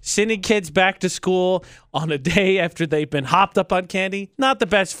 yes, sending kids back to school on a day after they've been hopped up on candy, not the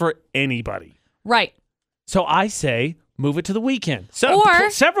best for anybody. Right. So I say move it to the weekend.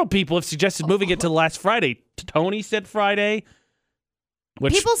 Several people have suggested moving it to last Friday. Tony said Friday.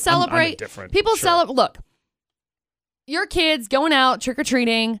 Which people celebrate. Look, your kids going out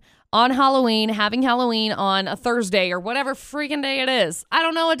trick-or-treating on Halloween, having Halloween on a Thursday or whatever freaking day it is. I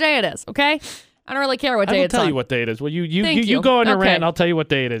don't know what day it is, okay? I don't really care what day it's on. I'll tell you what day it is. Well, you go on your rant, and I'll tell you what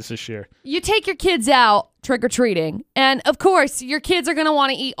day it is this year. You take your kids out trick-or-treating, and of course, your kids are going to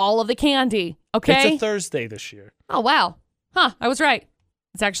want to eat all of the candy, okay? It's a Thursday this year. Oh, wow. Huh, I was right.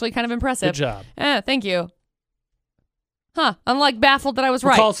 It's actually kind of impressive. Good job. Thank you. Huh, I'm like baffled that I was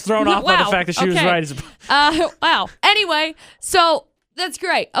right. McCall's thrown off by the fact that she was right. Wow. Anyway, so that's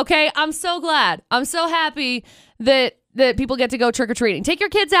great, okay? I'm so glad. I'm so happy that people get to go trick-or-treating. Take your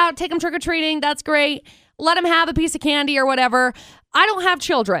kids out, take them trick-or-treating. That's great. Let them have a piece of candy or whatever. I don't have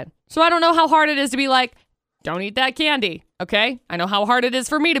children, so I don't know how hard it is to be like, don't eat that candy, okay? I know how hard it is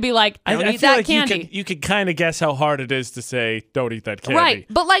for me to be like, don't eat that candy. You could kind of guess how hard it is to say, don't eat that candy. Right,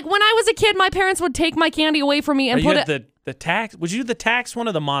 but like when I was a kid, my parents would take my candy away from me and put it... the tax? Was you the tax one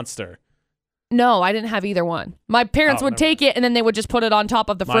or the monster? No, I didn't have either one. My parents would take it and then they would just put it on top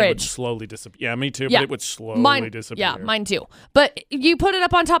of the mine fridge. Would slowly disappear. Yeah, me too, but it would slowly disappear. Yeah, mine too. But you put it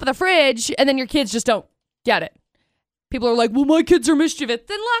up on top of the fridge and then your kids just don't get it. People are like, well, my kids are mischievous.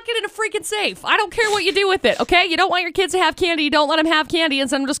 Then lock it in a freaking safe. I don't care what you do with it, okay? You don't want your kids to have candy. You don't let them have candy and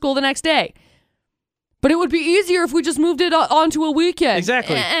send them to school the next day. But it would be easier if we just moved it onto a weekend.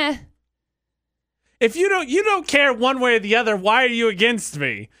 Exactly. If you don't care one way or the other, why are you against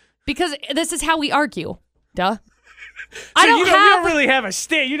me? Because this is how we argue. Duh. So you don't really have a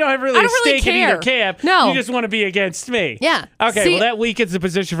stake. You don't have really a stake in either camp. No. You just want to be against me. Yeah. Okay, well, that weakens the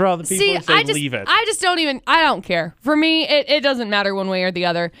position for all the people who say leave it. I don't care. For me, it doesn't matter one way or the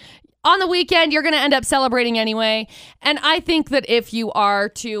other. On the weekend, you're going to end up celebrating anyway. And I think that if you are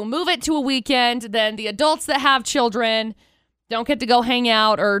to move it to a weekend, then the adults that have children don't get to go hang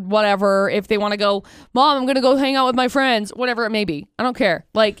out or whatever. If they want to go, Mom, I'm going to go hang out with my friends, whatever it may be. I don't care.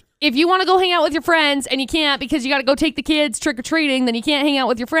 Like, if you want to go hang out with your friends and you can't because you got to go take the kids trick-or-treating, then you can't hang out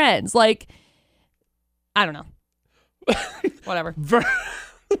with your friends. Like, I don't know. Whatever.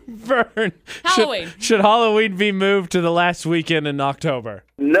 Vern. Halloween. Should Halloween be moved to the last weekend in October?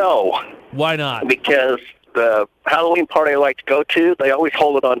 No. Why not? Because the Halloween party I like to go to, they always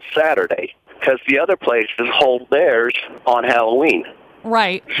hold it on Saturday. Because the other places hold theirs on Halloween.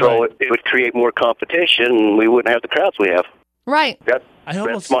 Right. So it would create more competition, and we wouldn't have the crowds we have. Right. That's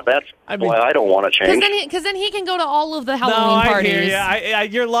why I don't want to change. Because then he can go to all of the Halloween parties. I hear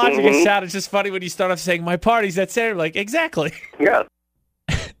you. Your logic is sound. It's just funny when you start off saying, my party's that Saturday. Like, exactly. Yeah.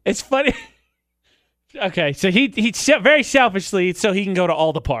 It's funny. Okay, so he very selfishly, so he can go to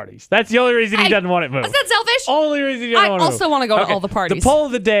all the parties. That's the only reason he doesn't want it moved. Is that selfish? Only reason he doesn't want it moved. I also want to go to all the parties. The poll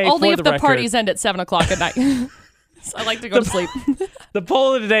of the day only for if the the record, parties end at 7 o'clock at night. So I like to go to sleep. The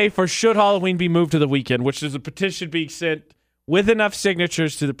poll of the day for should Halloween be moved to the weekend, which is a petition being sent with enough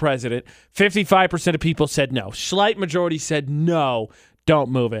signatures to the president. 55% of people said no. Slight majority said no, don't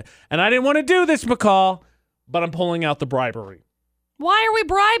move it. And I didn't want to do this, McCall, but I'm pulling out the bribery. Why are we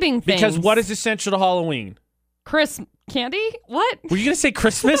bribing things? Because what is essential to Halloween? Candy? What? Were you going to say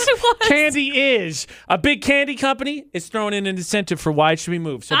Christmas? Candy is. A big candy company is throwing in an incentive for why it should be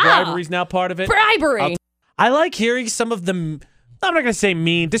moved. So bribery is now part of it. Bribery. I like hearing some of the, I'm not going to say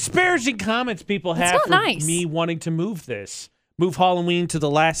mean, disparaging comments people have for me wanting to move this. Move Halloween to the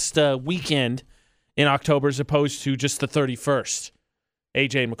last weekend in October as opposed to just the 31st.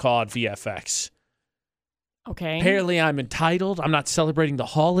 AJ McCall at VFX. Okay. Apparently I'm entitled. I'm not celebrating the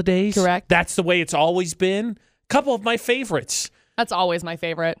holidays. Correct. That's the way it's always been. Couple of my favorites. That's always my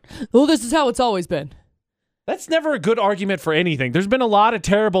favorite. Oh, this is how it's always been. That's never a good argument for anything. There's been a lot of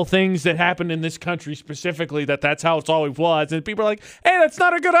terrible things that happened in this country specifically that's how it's always was. And people are like, hey, that's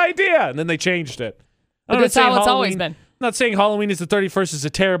not a good idea. And then they changed it. That's how it's always been. I'm not saying Halloween is the 31st is a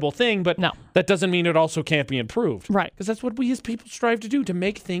terrible thing, but no. That doesn't mean it also can't be improved. Right. Because that's what we as people strive to do, to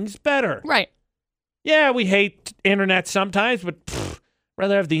make things better. Right. Yeah, we hate internet sometimes, but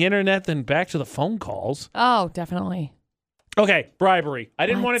rather have the internet than back to the phone calls. Oh, definitely. Okay, bribery. I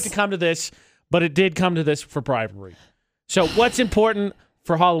didn't want it to come to this, but it did come to this for bribery. So what's important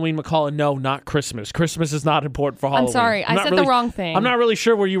for Halloween, McCall, and no, not Christmas. Christmas is not important for Halloween. I'm sorry. I said the wrong thing. I'm not really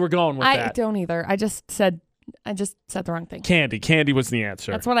sure where you were going with that. I don't either. I just said the wrong thing. Candy. Candy was the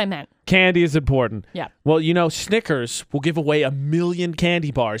answer. That's what I meant. Candy is important. Yeah. Well, Snickers will give away 1 million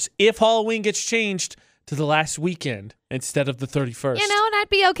candy bars if Halloween gets changed to the last weekend instead of the 31st. And I'd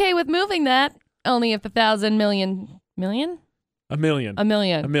be okay with moving that. Only if 1,000 million? $1 million. $1 million.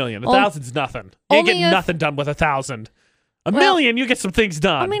 $1 million. 1,000's nothing. You ain't getting nothing done with 1,000. $1 million, you get some things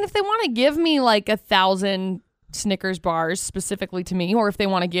done. I mean, if they want to give me like 1,000 Snickers bars specifically to me, or if they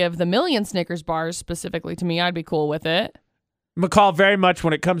want to give the 1 million Snickers bars specifically to me, I'd be cool with it. McCall, very much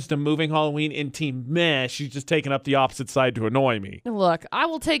when it comes to moving Halloween in Team Meh, she's just taking up the opposite side to annoy me. Look, I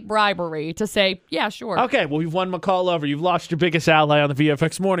will take bribery to say, yeah, sure. Okay, well, you've won McCall over. You've lost your biggest ally on the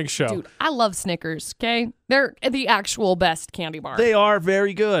VFX Morning Show. Dude, I love Snickers, okay? They're the actual best candy bar. They are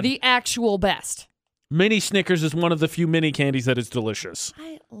very good. The actual best. Mini Snickers is one of the few mini candies that is delicious.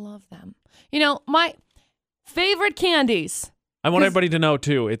 I love them. My favorite candies. I want everybody to know,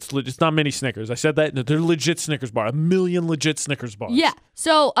 too, it's not mini Snickers. I said that. They're legit Snickers bar. 1 million legit Snickers bars. Yeah.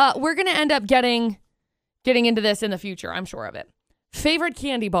 So we're going to end up getting into this in the future. I'm sure of it. Favorite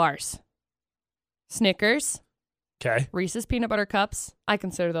candy bars. Snickers. Okay. Reese's Peanut Butter Cups. I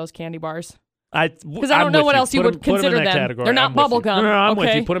consider those candy bars. Because I don't know what else you would consider them. Category. They're not bubble gum. No, I'm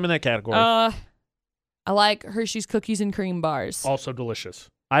with you. Put them in that category. I like Hershey's Cookies and Cream bars. Also delicious.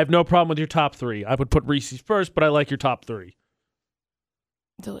 I have no problem with your top 3. I would put Reese's first, but I like your top 3.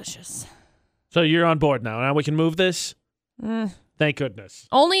 Delicious. So you're on board now. Now we can move this? Thank goodness.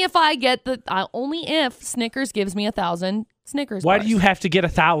 Only if Snickers gives me 1,000 Snickers Why bars. do you have to get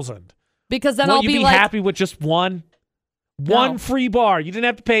 1,000? Because then Won't I'll you be happy with just one? No. One free bar. You didn't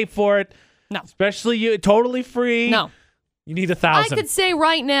have to pay for it. No. Especially you, totally free. No. You need 1,000. I could say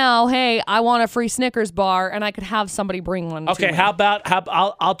right now, hey, I want a free Snickers bar, and I could have somebody bring one. Okay, to me. how about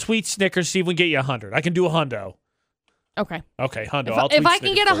I'll tweet Snickers, see if we can get you 100. I can do a hundo. Okay. Okay, hundo. If I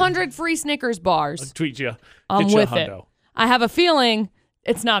can get 100 free Snickers bars, I'll tweet you. I'm get you with a it. hundo. I have a feeling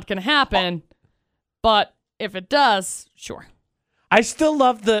it's not going to happen, but if it does, sure. I still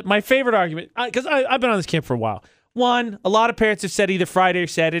love my favorite argument, because I've been on this camp for a while. One, a lot of parents have said either Friday or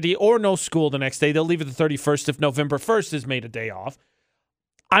Saturday or no school the next day. They'll leave it the 31st if November 1st is made a day off.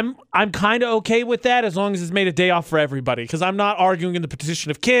 I'm kind of okay with that as long as it's made a day off for everybody, because I'm not arguing in the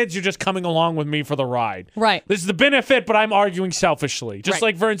petition of kids. You're just coming along with me for the ride. Right. This is the benefit, but I'm arguing selfishly. Just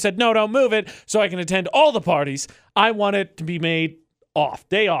like Vern said, no, don't move it so I can attend all the parties. I want it to be made off,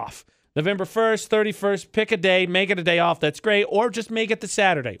 day off. November 1st, 31st, pick a day, make it a day off. That's great. Or just make it the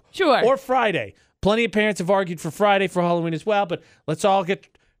Saturday. Sure. Or Friday. Plenty of parents have argued for Friday for Halloween as well, but let's all get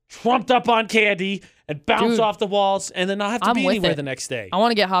trumped up on candy and bounce off the walls and then not have to be anywhere the next day. I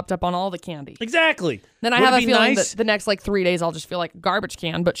want to get hopped up on all the candy. Exactly. Then I have a feeling that the next 3 days I'll just feel like a garbage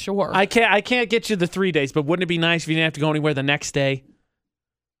can, but sure. I can't get you the 3 days, but wouldn't it be nice if you didn't have to go anywhere the next day?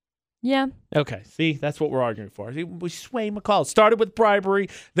 Yeah. Okay. See, that's what we're arguing for. We sway McCall. Started with bribery,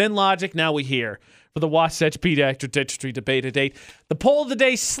 then logic, now we hear. For the Wasatch Pediatric Dentistry debate to date, the poll of the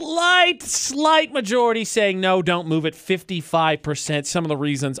day, slight majority saying no, don't move it, 55%. Some of the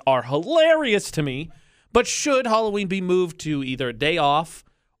reasons are hilarious to me. But should Halloween be moved to either a day off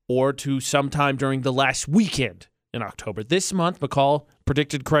or to sometime during the last weekend in October? This month, McCall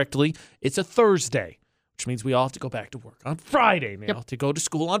predicted correctly, it's a Thursday, which means we all have to go back to work on Friday. We all have to go to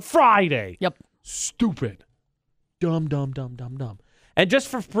school on Friday. Yep. Stupid. Dumb. And just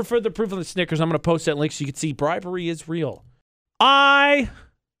for further proof of the Snickers, I'm going to post that link so you can see bribery is real. I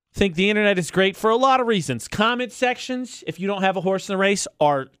think the internet is great for a lot of reasons. Comment sections, if you don't have a horse in the race,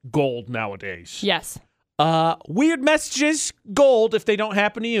 are gold nowadays. Yes. Weird messages, gold if they don't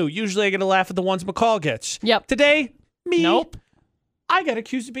happen to you. Usually I get a laugh at the ones McCall gets. Yep. Today, me. Nope. I got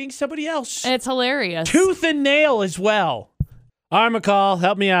accused of being somebody else. It's hilarious. Tooth and nail as well. All right, McCall,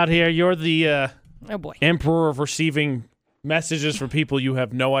 help me out here. You're the oh boy, emperor of receiving messages from people you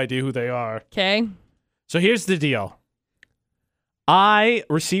have no idea who they are. Okay. So here's the deal. I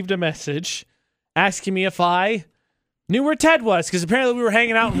received a message asking me if I knew where Ted was, because apparently we were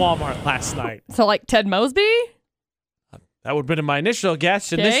hanging out in Walmart last night. So like Ted Mosby? That would have been my initial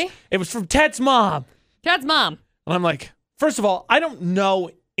guess. And Okay. it was from Ted's mom. Ted's mom. And I'm like, first of all, I don't know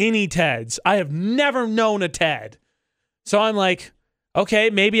any Teds. I have never known a Ted. So I'm like,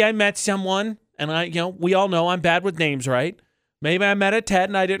 okay, maybe I met someone, and we all know I'm bad with names, right? Maybe I met a Ted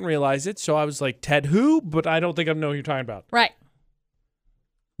and I didn't realize it. So I was like, Ted who? But I don't think I know who you're talking about. Right.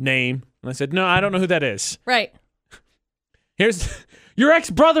 Name. And I said, no, I don't know who that is. Right. Here's your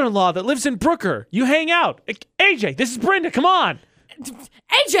ex-brother-in-law that lives in Brooker. You hang out. AJ, this is Brenda. Come on.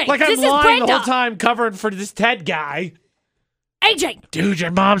 AJ, Like this I'm is lying Brenda. the whole time covering for this Ted guy. AJ! Dude,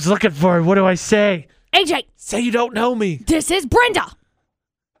 your mom's looking for it. What do I say? AJ! Say you don't know me. This is Brenda!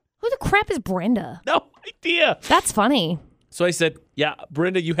 Who the crap is Brenda? No idea. That's funny. So I said, yeah,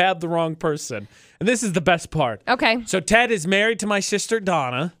 Brenda, you have the wrong person. And this is the best part. Okay. So Ted is married to my sister,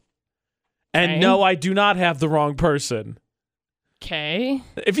 Donna. And no, I do not have the wrong person. Okay.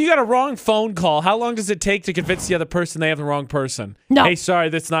 If you got a wrong phone call, how long does it take to convince the other person they have the wrong person? No. Hey, sorry,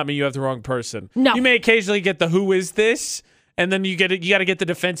 that's not me. You have the wrong person. No. You may occasionally get the who is this, and then you got to get the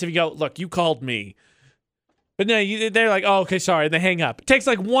defensive. You go, look, you called me. But no, they're like, oh, okay, sorry, and they hang up. It takes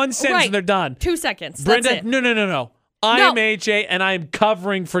like one sentence and they're done. 2 seconds. Brenda, That's it. No. I am AJ, and I am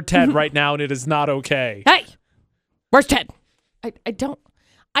covering for Ted right now, and it is not okay. Hey, where's Ted? I don't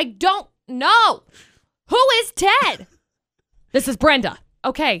know. Who is Ted? This is Brenda.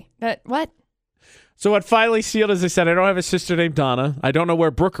 Okay. What? So what finally sealed, as I said, I don't have a sister named Donna. I don't know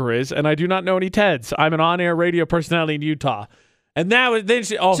where Brooker is, and I do not know any Teds. I'm an on-air radio personality in Utah. And then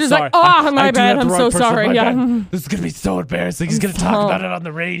she was sorry. Like, oh, my bad. I'm so sorry. Yeah. This is going to be so embarrassing. He's going to talk about it on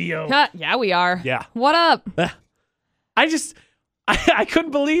the radio. Yeah, we are. Yeah. What up? I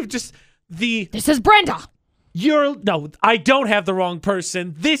couldn't believe just This is Brenda. No, I don't have the wrong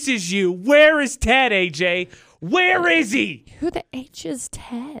person. This is you. Where is Ted, AJ? Where is he? Who the H is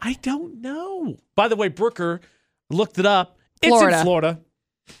Ted? I don't know. By the way, Brooker looked it up. Florida. It's in Florida.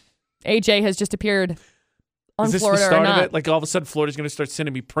 AJ has just appeared on Is this Florida the start or not? of it? Like all of a sudden Florida's going to start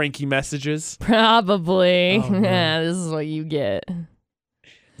sending me pranky messages? Probably. Oh, no. Yeah, this is what you get.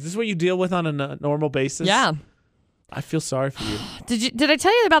 Is this what you deal with on a normal basis? Yeah. I feel sorry for you. Did I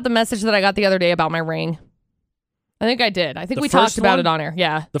tell you about the message that I got the other day about my ring? I think I did. I think we talked about it on air.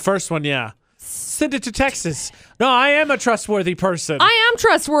 Yeah. The first one, yeah. Send it to Texas. No, I am a trustworthy person. I am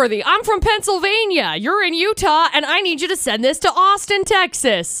trustworthy. I'm from Pennsylvania. You're in Utah, and I need you to send this to Austin,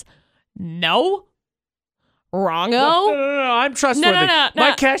 Texas. No. Wrongo. No. I'm trustworthy. No.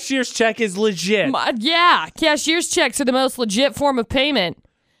 My cashier's check is legit. Yeah. Cashier's checks are the most legit form of payment.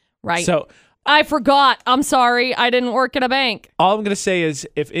 Right. So I forgot. I'm sorry. I didn't work at a bank. all I'm going to say is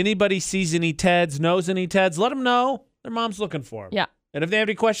if anybody sees any Teds, knows any Teds, let them know their mom's looking for them. Yeah. And if they have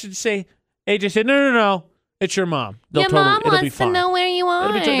any questions, say, AJ said, no. It's your mom. Your mom wants to know where you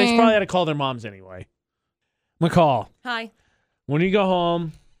are. They probably had to call their moms anyway. McCall. Hi. When you go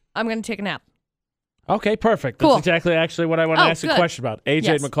home. I'm going to take a nap. Okay, perfect. Cool. That's exactly actually what I want to ask a question about.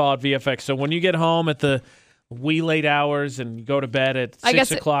 AJ McCall at VFX. So when you get home at the wee late hours and you go to bed at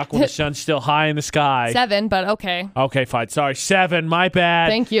 6 o'clock when the sun's still high in the sky. 7, but okay. Okay, fine. Sorry, 7. My bad.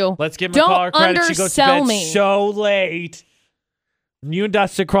 Thank you. Let's give McCall her credit. She goes to bed me. so late. You and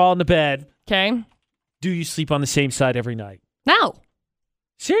Dustin crawl into bed. Okay. Do you sleep on the same side every night? No.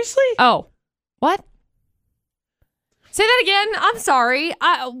 Seriously? Oh. What? Say that again. I'm sorry.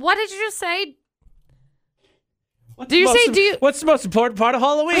 What did you just say? What's the most important part of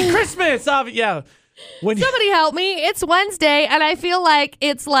Halloween? Christmas. Yeah. Somebody help me. It's Wednesday, and I feel like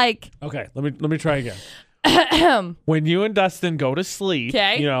it's like... Okay, let me try again. When you and Dustin go to sleep,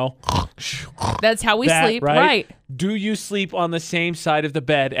 you know... That's how we sleep, right? Do you sleep on the same side of the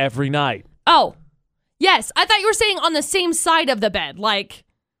bed every night? Oh, yes. I thought you were saying on the same side of the bed, like...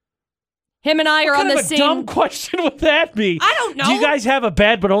 Him and I are on the same... What kind of a dumb question would that be? I don't know. Do you guys have a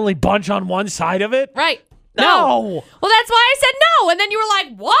bed but only bunch on one side of it? Right. No. Well, that's why I said no. And then you were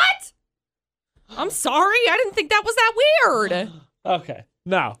like, what? I'm sorry. I didn't think that was that weird. Okay.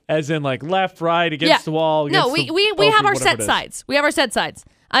 No. As in like left, right, against the wall. No, we have our set sides. We have our set sides.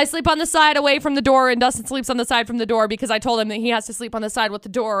 I sleep on the side away from the door and Dustin sleeps on the side from the door because I told him that he has to sleep on the side with the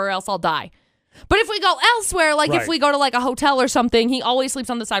door or else I'll die. But if we go elsewhere, like if we go to like a hotel or something, he always sleeps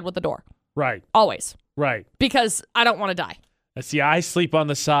on the side with the door. Right. Always. Right. Because I don't want to die. See, I sleep on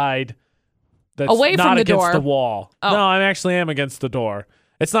the side that's away not from the against door. the wall. Oh. No, I actually am against the door.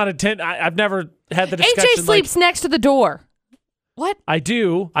 It's not I've never had the discussion. AJ sleeps next to the door. What? I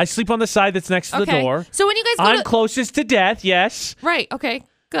do. I sleep on the side that's next to the door. So when you guys go I'm closest to death, yes. Right. Okay.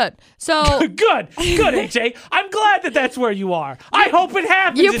 Good. So Good, AJ. I'm glad that that's where you are. I hope it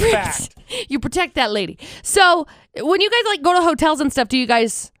happens, in fact. You protect that lady. So when you guys like go to hotels and stuff, do you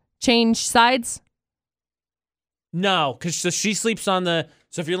guys change sides? No, because she sleeps on the...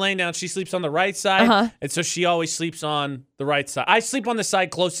 So if you're laying down, she sleeps on the right side, and so she always sleeps on the right side. I sleep on the side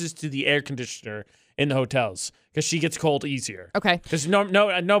closest to the air conditioner in the hotels because she gets cold easier. Okay. Because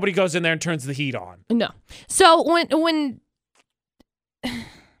nobody goes in there and turns the heat on. No. So when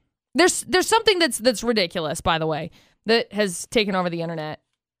there's something that's ridiculous, by the way, that has taken over the internet.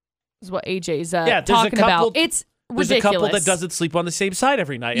 Is what AJ's talking about. It's ridiculous. There's a couple that doesn't sleep on the same side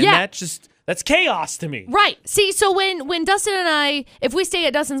every night, and that's chaos to me. Right. See, so when Dustin and I, if we stay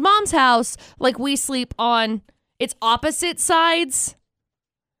at Dustin's mom's house, like we sleep on it's opposite sides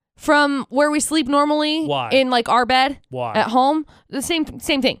from where we sleep normally. Why? In like our bed. Why? At home. The same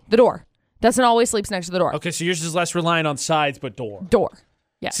thing. The door. Dustin always sleeps next to the door. Okay, so yours is less reliant on sides, but door. Door.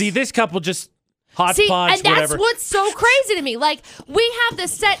 Yes. See, this couple just hodgepodge, and that's what's so crazy to me. Like, we have the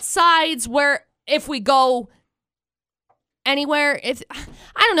set sides where if we go anywhere,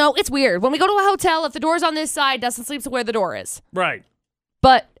 I don't know, it's weird. When we go to a hotel, if the door's on this side, Dustin sleeps where the door is. Right.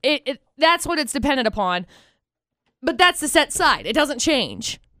 But that's what it's dependent upon. But that's the set side. It doesn't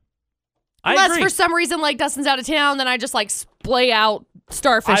change. Unless for some reason, like, Dustin's out of town, then I just, like, splay out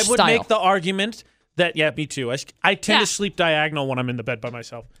starfish style. I would make the argument that, yeah, me too. I tend to sleep diagonal when I'm in the bed by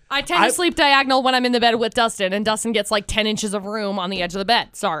myself. I tend to sleep diagonal when I'm in the bed with Dustin, and Dustin gets, like, 10 inches of room on the edge of the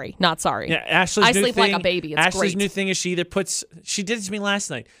bed. Sorry. Not sorry. Yeah, Ashley's I new sleep thing, like a baby. It's Ashley's great. new thing is she did it to me last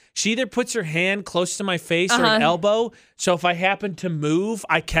night. She either puts her hand close to my face or an elbow, so if I happen to move,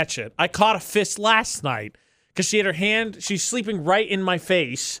 I catch it. I caught a fist last night. Because she had her hand, she's sleeping right in my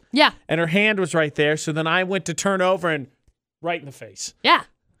face. Yeah. And her hand was right there. So then I went to turn over and right in the face. Yeah.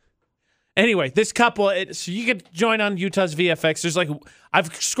 Anyway, this couple, so you could join on Utah's VFX. There's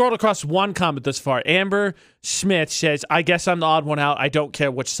I've scrolled across one comment thus far. Amber Smith says, I guess I'm the odd one out. I don't care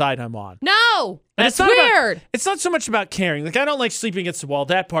which side I'm on. No. That's weird. It's not so much about caring. Like, I don't like sleeping against the wall.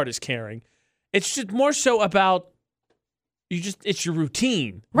 That part is caring. It's just more so about it's your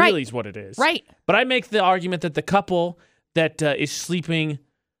routine, really, is what it is. Right. But I make the argument that the couple that is sleeping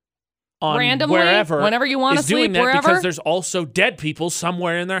on randomly, wherever, whenever you want to sleep, doing that wherever, because there's also dead people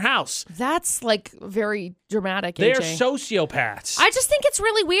somewhere in their house. That's like very dramatic. They AJ. are sociopaths. I just think it's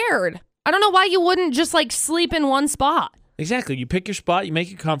really weird. I don't know why you wouldn't just like sleep in one spot. Exactly. You pick your spot, you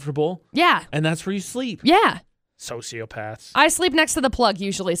make it comfortable. Yeah. And that's where you sleep. Yeah. Sociopaths. I sleep next to the plug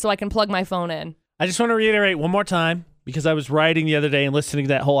usually so I can plug my phone in. I just want to reiterate one more time. Because I was writing the other day and listening to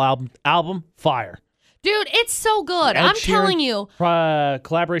that whole album, fire. Dude, it's so good. I'm telling you.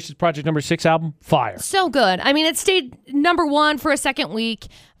 Collaborations Project number 6 album, fire. So good. I mean, it stayed number 1 for a second week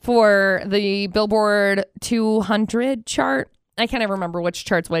for the Billboard 200 chart. I can't even remember which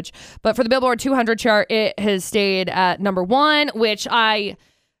chart's which. But for the Billboard 200 chart, it has stayed at number 1, which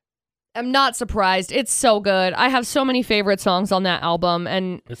I'm not surprised. It's so good. I have so many favorite songs on that album,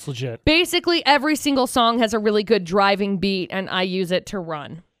 and it's legit. Basically, every single song has a really good driving beat, and I use it to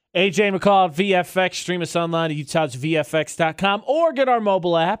run. AJ McCall at VFX. Stream us online at utahsvfx.com or get our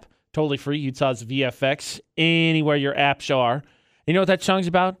mobile app. Totally free, Utah's VFX, anywhere your apps are. You know what that song's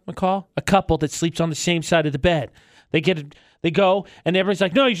about, McCall? A couple that sleeps on the same side of the bed. They go, and everybody's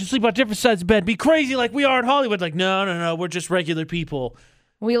like, no, you should sleep on different sides of the bed. Be crazy like we are in Hollywood. Like, no, we're just regular people.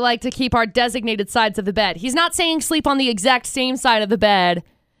 We like to keep our designated sides of the bed. He's not saying sleep on the exact same side of the bed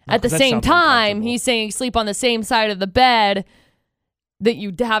at the same time. He's saying sleep on the same side of the bed that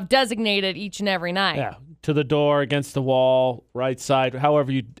you have designated each and every night. Yeah, to the door, against the wall, right side,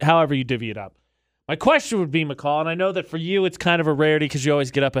 however you divvy it up. My question would be, McCall, and I know that for you it's kind of a rarity because you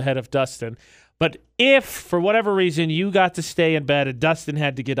always get up ahead of Dustin, but if, for whatever reason, you got to stay in bed and Dustin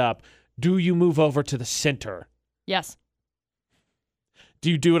had to get up, do you move over to the center? Yes. Do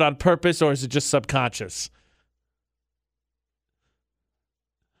you do it on purpose, or is it just subconscious?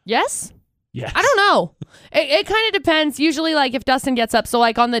 Yes. Yes. I don't know. It kind of depends. Usually, like, if Dustin gets up, so,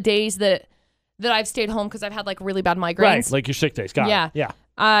 like, on the days that I've stayed home because I've had, like, really bad migraines. Right, like your sick days. Got it.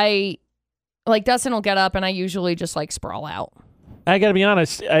 Yeah. Dustin will get up, and I usually just, like, sprawl out. I got to be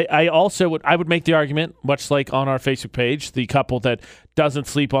honest. I also would make the argument, much like on our Facebook page, the couple that doesn't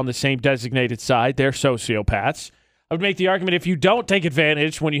sleep on the same designated side, they're sociopaths. I would make the argument if you don't take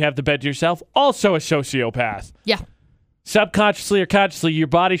advantage when you have the bed to yourself, also a sociopath. Yeah. Subconsciously or consciously, your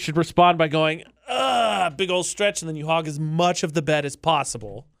body should respond by going, big old stretch, and then you hog as much of the bed as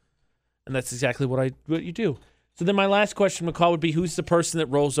possible. And that's exactly what you do. So then my last question, McCall, would be, who's the person that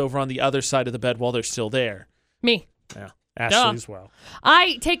rolls over on the other side of the bed while they're still there? Me. Yeah. Ashley as well.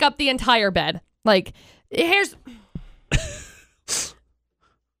 I take up the entire bed. Like, here's...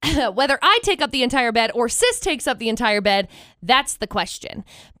 Whether I take up the entire bed or Sis takes up the entire bed, that's the question.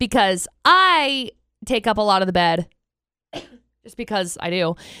 Because I take up a lot of the bed, just because I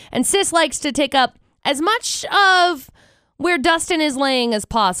do. And Sis likes to take up as much of where Dustin is laying as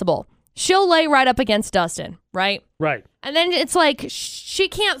possible. She'll lay right up against Dustin, right? Right. And then it's like she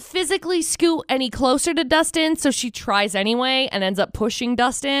can't physically scoot any closer to Dustin, so she tries anyway and ends up pushing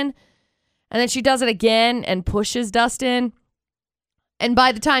Dustin. And then she does it again and pushes Dustin. And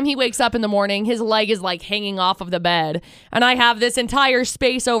by the time he wakes up in the morning, his leg is like hanging off of the bed. And I have this entire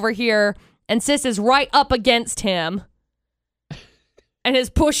space over here, and Sis is right up against him and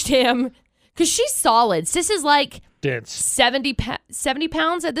has pushed him. Because she's solid. Sis is like dense. 70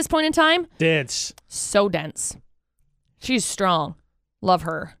 pounds at this point in time. Dense. So dense. She's strong. Love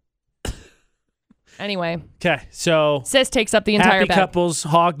her. Anyway. Okay, so Sis takes up the entire happy bed. couples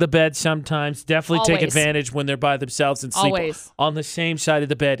hog the bed sometimes. Definitely take Always. advantage when they're by themselves and sleep Always. on the same side of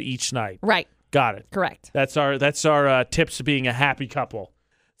the bed each night. Right. Got it. Correct. That's our tips to being a happy couple.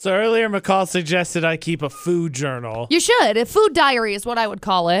 So earlier, McCall suggested I keep a food journal. You should. A food diary is what I would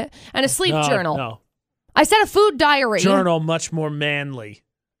call it, and a sleep journal. No. I said a food diary. Journal much more manly.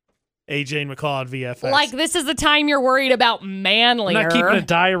 AJ McCall at VFX. Like this is the time you're worried about manlier. I'm not keeping a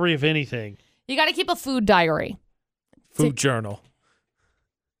diary of anything. You got to keep a food diary. Food journal.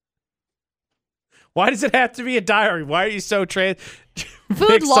 Why does it have to be a diary? Why are you so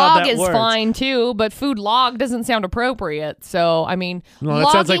Food log is fine too, but food log doesn't sound appropriate. So, I mean, no,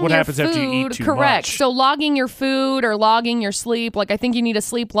 that sounds like what happens after you eat too correct. much. So, logging your food or logging your sleep, like I think you need a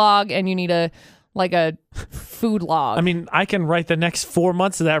sleep log and you need a food log. I mean, I can write the next 4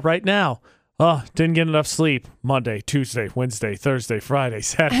 months of that right now. Oh, didn't get enough sleep. Monday, Tuesday, Wednesday, Thursday, Friday,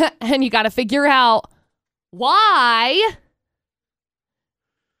 Saturday. And you got to figure out why.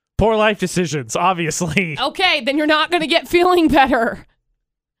 Poor life decisions, obviously. Okay, then you're not going to get feeling better.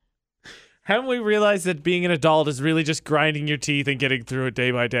 Haven't we realized that being an adult is really just grinding your teeth and getting through it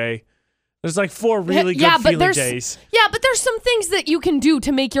day by day? There's like 4 really good feeling days. Yeah, but there's some things that you can do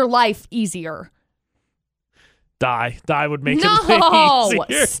to make your life easier. Die would make it No,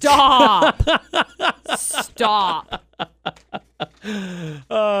 easier. Stop. Stop.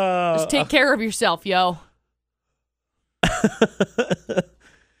 Just take care of yourself, yo.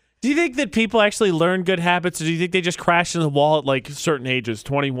 Do you think that people actually learn good habits, or do you think they just crash into the wall at like certain ages,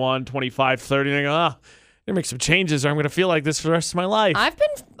 21, 25, 30, and they go, I'm gonna make some changes or I'm gonna feel like this for the rest of my life? I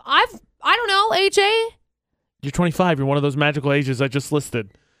don't know, AJ. You're 25, you're one of those magical ages I just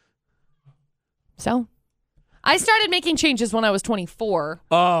listed. So I started making changes when I was 24.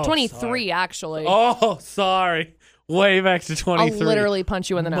 Oh, 23, sorry. actually. Oh, sorry. Way back to 23. I'll literally punch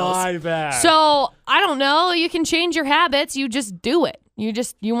you in the nose. My bad. So, I don't know. You can change your habits. You just do it.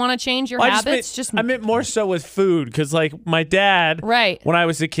 You want to change your habits? I meant more so with food, because like my dad, right. when I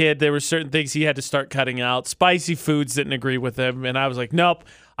was a kid, there were certain things he had to start cutting out. Spicy foods didn't agree with him, and I was like, nope,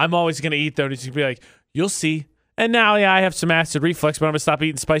 I'm always going to eat those. He's going to be like, you'll see. And now, yeah, I have some acid reflux, but I'm going to stop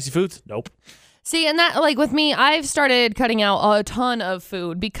eating spicy foods? Nope. See, and that, like with me, I've started cutting out a ton of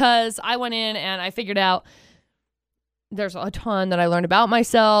food because I went in and I figured out there's a ton that I learned about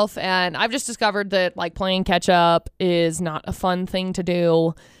myself, and I've just discovered that like playing catch up is not a fun thing to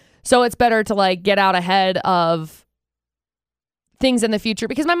do. So it's better to like get out ahead of things in the future,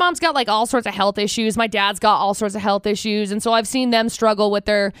 because my mom's got like all sorts of health issues. My dad's got all sorts of health issues. And so I've seen them struggle with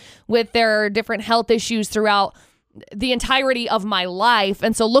their different health issues throughout the entirety of my life.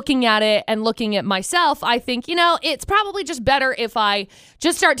 And so looking at it and looking at myself, I think, it's probably just better if I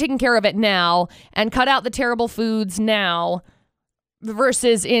just start taking care of it now and cut out the terrible foods now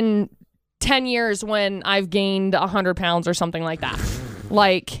versus in 10 years when I've gained 100 pounds or something like that.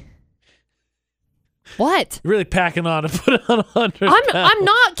 Like, what? You're really packing on to put on 100 I'm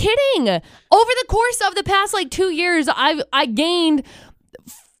not kidding. Over the course of the past 2 years, I gained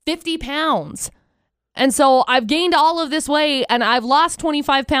 50 pounds. And so I've gained all of this weight, and I've lost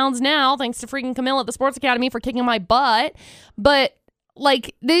 25 pounds now, thanks to freaking Camille at the Sports Academy for kicking my butt. But,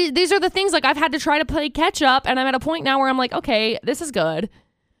 like, these are the things, like, I've had to try to play catch up, and I'm at a point now where I'm like, okay, this is good.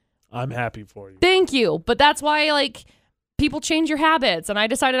 I'm happy for you. Thank you. But that's why, like, people change your habits, and I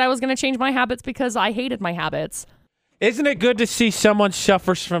decided I was going to change my habits because I hated my habits. Isn't it good to see someone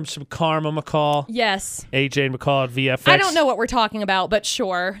suffers from some karma, McCall? Yes. AJ McCall at VFX. I don't know what we're talking about, but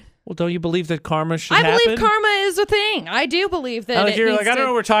sure. Well, don't you believe that karma should happen? I believe karma is a thing. I do believe that. I don't know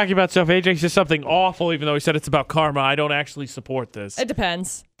what we're talking about. So if AJ says something awful, even though he said it's about karma, I don't actually support this. It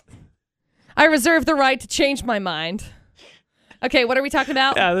depends. I reserve the right to change my mind. Okay, what are we talking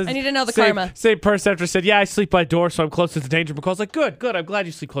about? Yeah, I need to know the karma. Same person after said, yeah, I sleep by door, so I'm closest to danger. McCall's like, good. I'm glad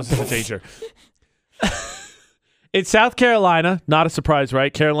you sleep closest to danger. In South Carolina, not a surprise,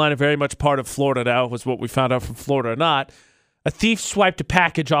 right? Carolina very much part of Florida now, was what we found out from Florida or not. A thief swiped a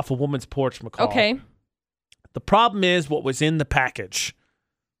package off a woman's porch, McCall. Okay. The problem is what was in the package.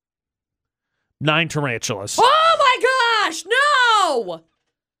 9 tarantulas. Oh my gosh, no!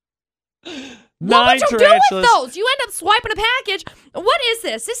 9 what would you tarantulas. do with those? You end up swiping a package. What is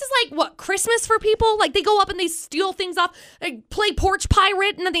this? This is like, what, Christmas for people? Like, they go up and they steal things off, they play Porch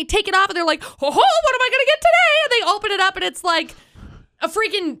Pirate, and then they take it off, and they're like, oh, what am I going to get today? And they open it up, and it's like a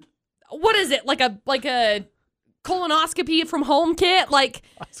freaking, what is it? Like a colonoscopy from home kit. Like,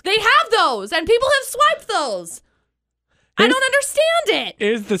 they have those, and people have swiped those. I don't understand it.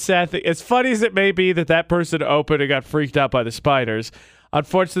 Here's the sad thing. As funny as it may be that person opened and got freaked out by the spiders,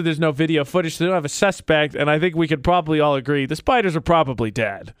 Unfortunately, there's no video footage. So they don't have a suspect, and I think we could probably all agree the spiders are probably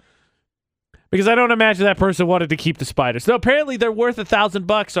dead. Because I don't imagine that person wanted to keep the spiders. So apparently they're worth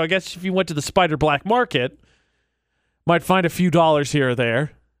 $1,000, so I guess if you went to the spider black market, might find a few dollars here or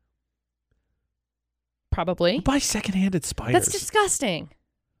there. Probably. Buy second-handed spiders. That's disgusting.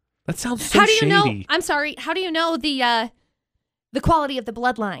 That sounds so shady. Know? I'm sorry. How do you know the quality of the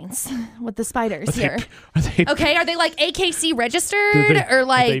bloodlines with the spiders here? Okay, are they like AKC registered or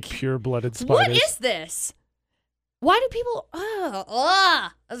like? Are they pure-blooded spiders? What is this? Why do people?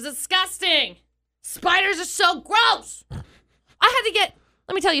 That's disgusting. Spiders are so gross. Let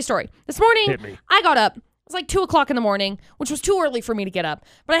me tell you a story. This morning, I got up. It was like 2 o'clock in the morning, which was too early for me to get up.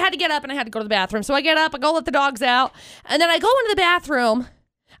 But I had to get up and I had to go to the bathroom. So I get up, I go let the dogs out, and then I go into the bathroom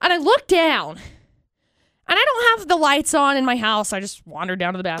and I look down. And I don't have the lights on in my house. I just wandered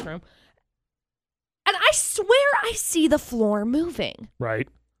down to the bathroom. And I swear I see the floor moving. Right.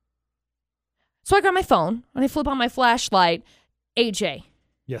 So I grab my phone and I flip on my flashlight. AJ.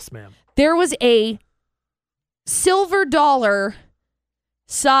 Yes, ma'am. There was a silver dollar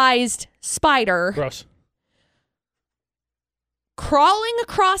sized spider. Gross. Crawling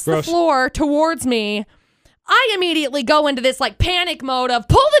across the floor towards me. I immediately go into this like panic mode of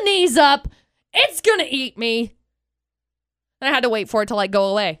pull the knees up. It's gonna eat me. And I had to wait for it to like go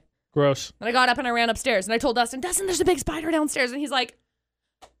away. Gross. And I got up and I ran upstairs and I told Dustin, there's a big spider downstairs. And he's like,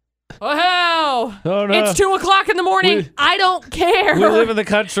 oh no. It's 2 o'clock in the morning. I don't care. We live in the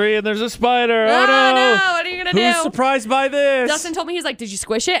country and there's a spider. Oh no. What are you gonna do? Who's surprised by this? Dustin told me, he's like, did you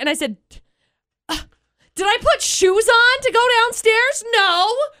squish it? And I said, did I put shoes on to go downstairs?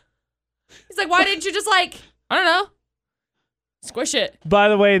 No. He's like, why didn't you just like, I don't know, squish it? By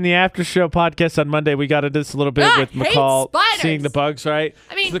the way, in the after show podcast on Monday, we got into this a little bit with McCall seeing the bugs, right?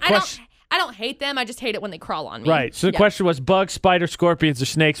 I mean, I don't hate them. I just hate it when they crawl on me. Right. So the question was bugs, spiders, scorpions, or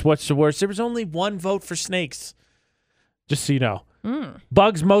snakes. What's the worst? There was only one vote for snakes. Just so you know.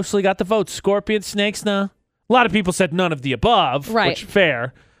 Bugs mostly got the votes. Scorpions, snakes, no. A lot of people said none of the above, which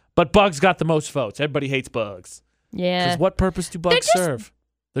fair. But bugs got the most votes. Everybody hates bugs. Yeah. Because what purpose do bugs serve?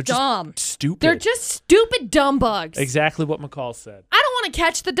 They're just dumb. Stupid. They're just stupid, dumb bugs. Exactly what McCall said. I don't want to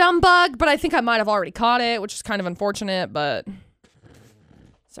catch the dumb bug, but I think I might have already caught it, which is kind of unfortunate, but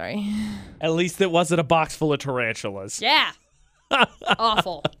sorry. At least it wasn't a box full of tarantulas. Yeah.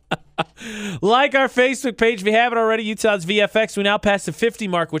 Awful. Like our Facebook page, if you haven't already, Utah's VFX. We now passed the 50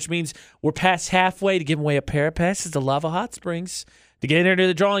 mark, which means we're past halfway to give away a pair of passes to Lava Hot Springs. To get into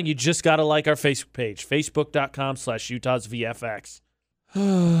the drawing, you just got to like our Facebook page, facebook.com/Utah's VFX.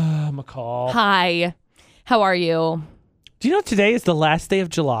 McCall. Hi. How are you? Do you know today is the last day of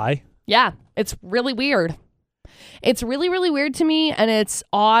July? Yeah. It's really weird. It's really, really weird to me, and it's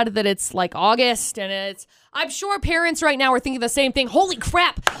odd that it's like August, and I'm sure parents right now are thinking the same thing. Holy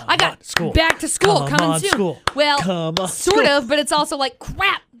crap, I got back to school coming soon. Well, sort of, but it's also like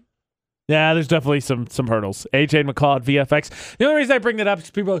crap. Yeah, there's definitely some hurdles. AJ McCall at VFX. The only reason I bring that up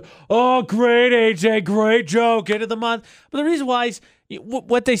is people are like, oh, great, AJ, great joke, end of the month. But the reason why is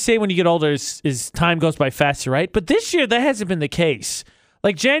what they say when you get older is time goes by faster, right? But this year, that hasn't been the case.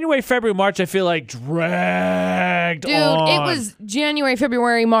 Like January, February, March, I feel like dragged on. Dude, it was January,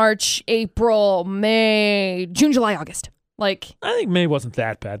 February, March, April, May, June, July, August. Like, I think May wasn't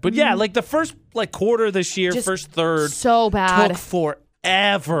that bad. But yeah, like the first quarter of this year, first third. So bad. Took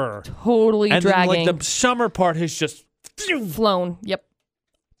forever. Totally dragging. And then the summer part has just flown. Yep.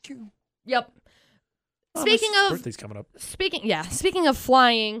 Oh, Speaking of birthday's coming up. Speaking of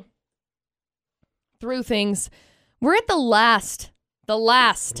flying through things, we're at the last.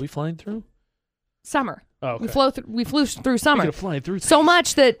 What are we flying through? Summer. Oh, okay. We flew through summer. We're flying through so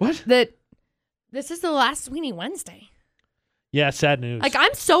much that this is the last Weenie Wednesday. Yeah, sad news. Like,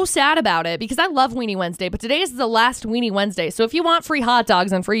 I'm so sad about it because I love Weenie Wednesday, but today is the last Weenie Wednesday. So if you want free hot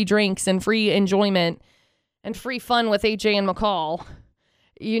dogs and free drinks and free enjoyment and free fun with AJ and McCall,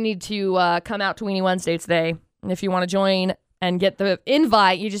 you need to come out to Weenie Wednesday today. And if you want to join and get the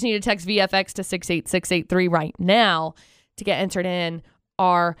invite, you just need to text VFX to 68683 right now to get entered in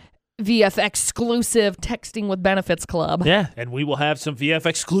our VF exclusive Texting with Benefits Club. Yeah, and we will have some VF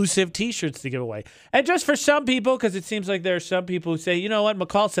exclusive T-shirts to give away. And just for some people, because it seems like there are some people who say, you know what,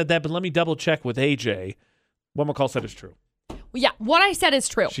 McCall said that, but let me double check with AJ. What McCall said is true. Yeah, what I said is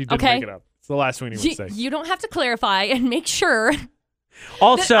true. She didn't make it up. It's the last one he would say. You don't have to clarify and make sure.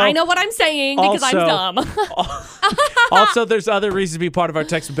 Also, I know what I'm saying because I'm dumb. Also, there's other reasons to be part of our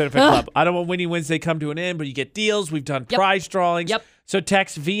Text and Benefit Club. I don't want Winnie Wednesday come to an end, but you get deals. We've done prize drawings. Yep. So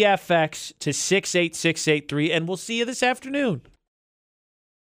text VFX to 68683, and we'll see you this afternoon.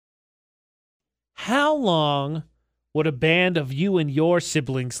 How long would a band of you and your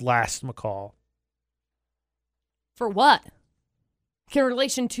siblings last, McCall? For what? In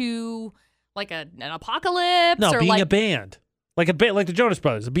relation to like an apocalypse? No, or being like a band. Like a band, like the Jonas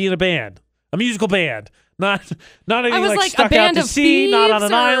Brothers, being a band. A musical band. Not anything like stuck a band out to of sea, not on an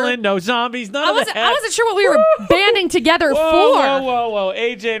thieves, island, no zombies, none of that. I wasn't sure what we were banding together for. Whoa.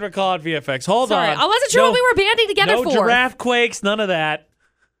 AJ and McCall at VFX. Hold on. I wasn't sure what we were banding together for. No giraffe quakes, none of that.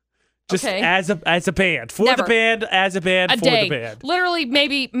 Just as a band. For the band, as a band, for the band. Literally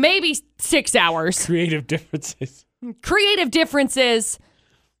maybe 6 hours. Creative differences.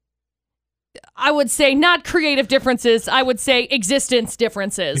 I would say not creative differences. I would say existence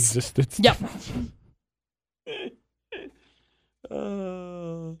differences. Yep.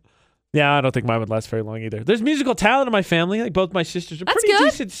 Yeah, I don't think mine would last very long either. There's musical talent in my family. Like both my sisters are pretty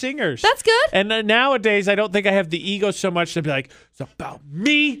decent singers. That's good. And nowadays, I don't think I have the ego so much to be like, it's about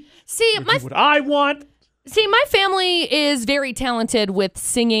me. See, what I want. See, my family is very talented with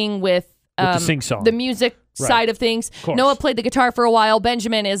singing, with the sing-song. The music side of things. Noah played the guitar for a while.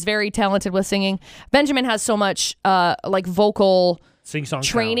 Benjamin is very talented with singing. Benjamin has so much like vocal sing-song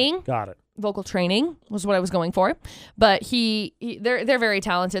training. Talent. Got it. Vocal training was what I was going for. But they're very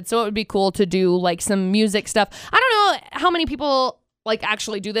talented, so it would be cool to do like some music stuff. I don't know how many people like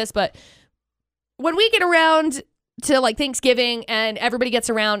actually do this, but when we get around to like Thanksgiving and everybody gets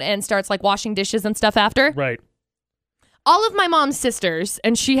around and starts like washing dishes and stuff after. Right. All of my mom's sisters,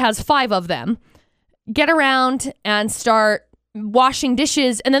 and she has 5 of them, get around and start washing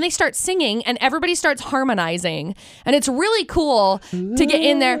dishes, and then they start singing, and everybody starts harmonizing, and it's really cool to get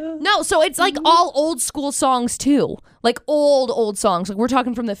in there. No, so it's like all old school songs too, like old songs. Like we're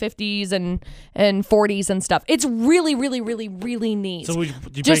talking from the 50s and 40s and stuff. It's really, really, really, really neat. So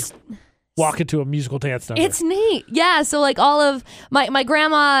you just walk into a musical dance number. It's neat, yeah. So like all of my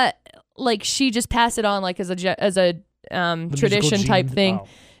grandma, like she just passed it on like as a tradition type thing. Oh.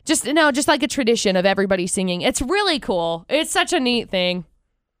 Just like a tradition of everybody singing. It's really cool. It's such a neat thing.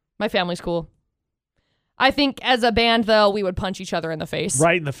 My family's cool. I think as a band, though, we would punch each other in the face.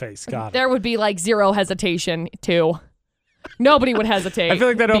 Right in the face. Got it. There would be like zero hesitation, too. Nobody would hesitate. I feel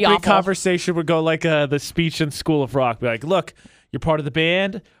like that opening conversation would go like the speech in School of Rock. Be like, look, you're part of the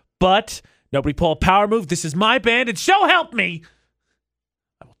band, but nobody pull a power move. This is my band, and so help me.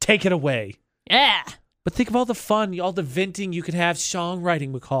 I will take it away. Yeah. But think of all the fun, all the venting you could have,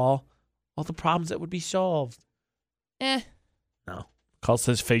 songwriting, McCall. All the problems that would be solved. No. McCall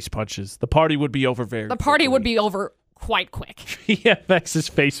says face punches. The party would be over very quickly. The party would be over quite quick. VFX's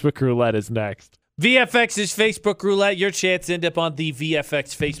Facebook roulette is next. VFX's Facebook roulette, your chance to end up on the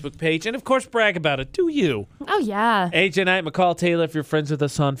VFX Facebook page. And, of course, brag about it. Do you? Oh, yeah. AJ Knight, McCall Taylor, if you're friends with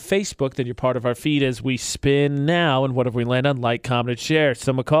us on Facebook, then you're part of our feed as we spin now. And what have we land on? Like, comment, and share.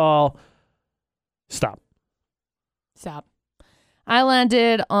 So, McCall... Stop. I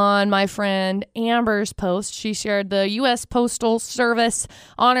landed on my friend Amber's post. She shared the U.S. Postal Service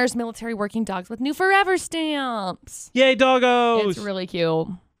honors military working dogs with new forever stamps. Yay, doggos! It's really cute.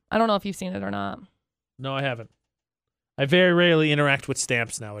 I don't know if you've seen it or not. No, I haven't. I very rarely interact with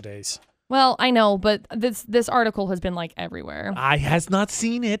stamps nowadays. Well, I know, but this article has been like everywhere. I has not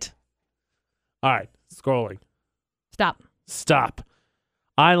seen it. All right, scrolling. Stop.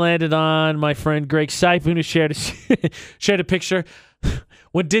 I landed on my friend Greg Sipun, who shared a picture.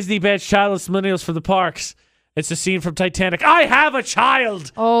 When Disney bans childless millennials from the parks, it's a scene from Titanic. I have a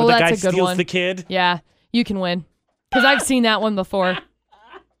child. Oh, where the that's guy a good steals one. The kid. Yeah, you can win because I've seen that one before.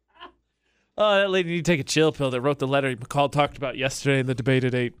 Oh, that lady need to take a chill pill that wrote the letter McCall talked about yesterday in the debate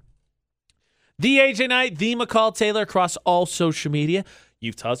at 8. The AJ Knight, the McCall Taylor across all social media.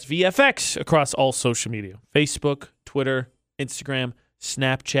 Utah's VFX across all social media. Facebook, Twitter, Instagram,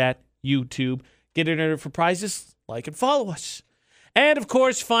 Snapchat, YouTube. Get entered for prizes, like and follow us. And, of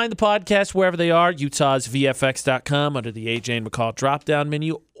course, find the podcast wherever they are, utahsvfx.com under the AJ and McCall drop-down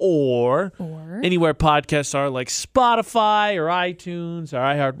menu, or anywhere podcasts are like Spotify or iTunes or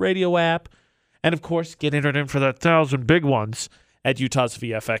iHeartRadio app. And, of course, get entered in for the 1,000 big ones at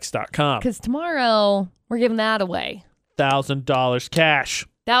utahsvfx.com. Because tomorrow, we're giving that away. $1,000 cash.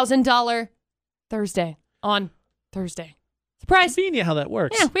 $1,000 Thursday on Thursday. Surprise. Convenient how that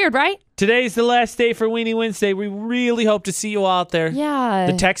works. Yeah, weird, right? Today's the last day for Weenie Wednesday. We really hope to see you out there. Yeah.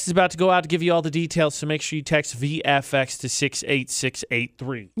 The text is about to go out to give you all the details, so make sure you text VFX to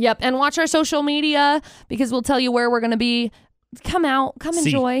 68683. Yep, and watch our social media because we'll tell you where we're going to be. Come out. Come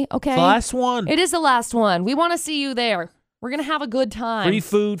enjoy, okay? It's the last one. It is the last one. We want to see you there. We're going to have a good time. Free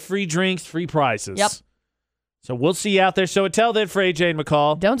food, free drinks, free prizes. Yep. So we'll see you out there. So until then, for AJ and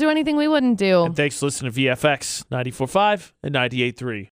McCall. Don't do anything we wouldn't do. And thanks for listening to VFX 94.5 and 98.3.